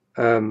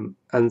 And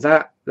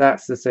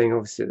that's the thing,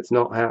 obviously, that's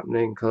not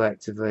happening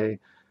collectively,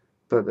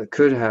 but that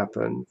could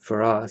happen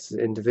for us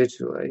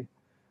individually.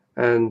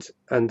 And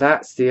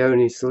that's the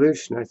only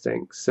solution, I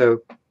think.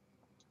 So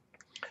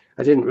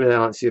I didn't really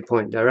answer your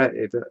point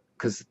directly, but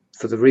because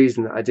for the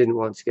reason that I didn't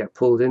want to get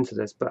pulled into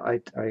this, but I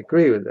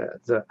agree with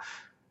it, that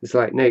it's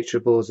like nature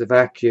abhors a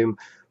vacuum.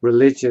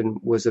 Religion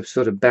was a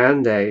sort of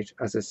band-aid,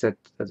 as I said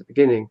at the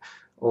beginning,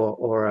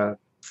 or a,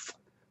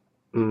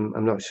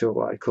 I'm not sure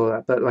what I call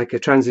that, but like a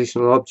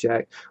transitional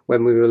object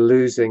when we were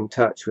losing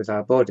touch with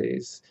our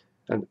bodies,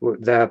 and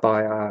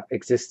thereby our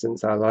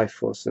existence, our life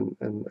force, and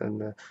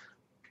the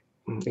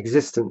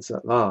existence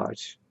at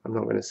large. I'm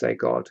not going to say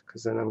God,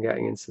 because then I'm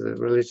getting into the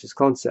religious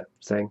concept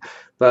thing.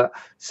 But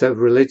so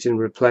religion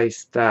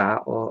replaced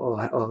that,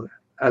 or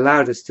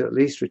allowed us to at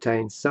least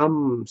retain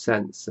some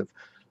sense of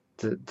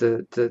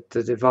the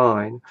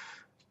divine.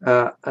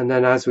 And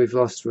then as we've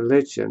lost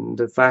religion,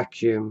 the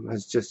vacuum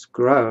has just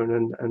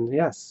grown. And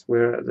yes,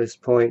 we're at this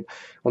point,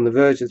 on the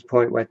verge of the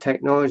point where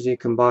technology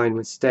combined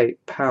with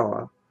state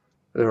power,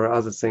 there are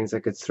other things I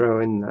could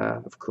throw in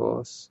there, of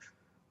course.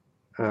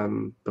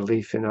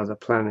 Belief in other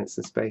planets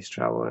and space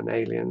travel and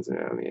aliens.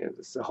 I mean,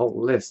 there's a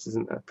whole list,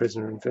 isn't there?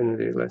 Prisoner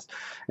Infinity list.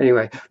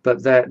 Anyway,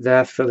 but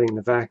they're filling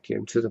the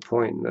vacuum to the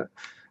point that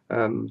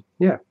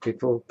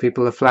people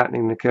are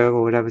flattening the curve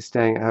or whatever,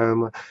 staying at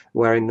home,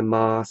 wearing the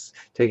mask,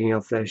 taking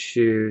off their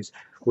shoes,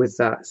 with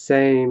that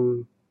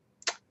same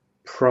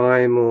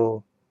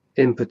primal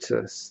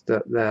impetus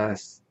that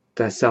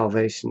their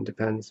salvation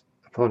depends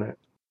upon it.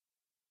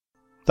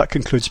 That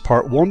concludes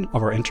part 1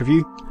 of our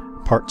interview.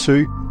 Part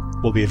 2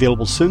 will be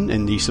available soon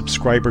in the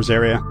subscribers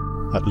area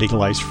at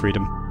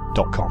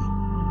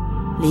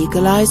legalizefreedom.com.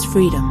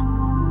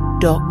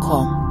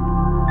 legalizefreedom.com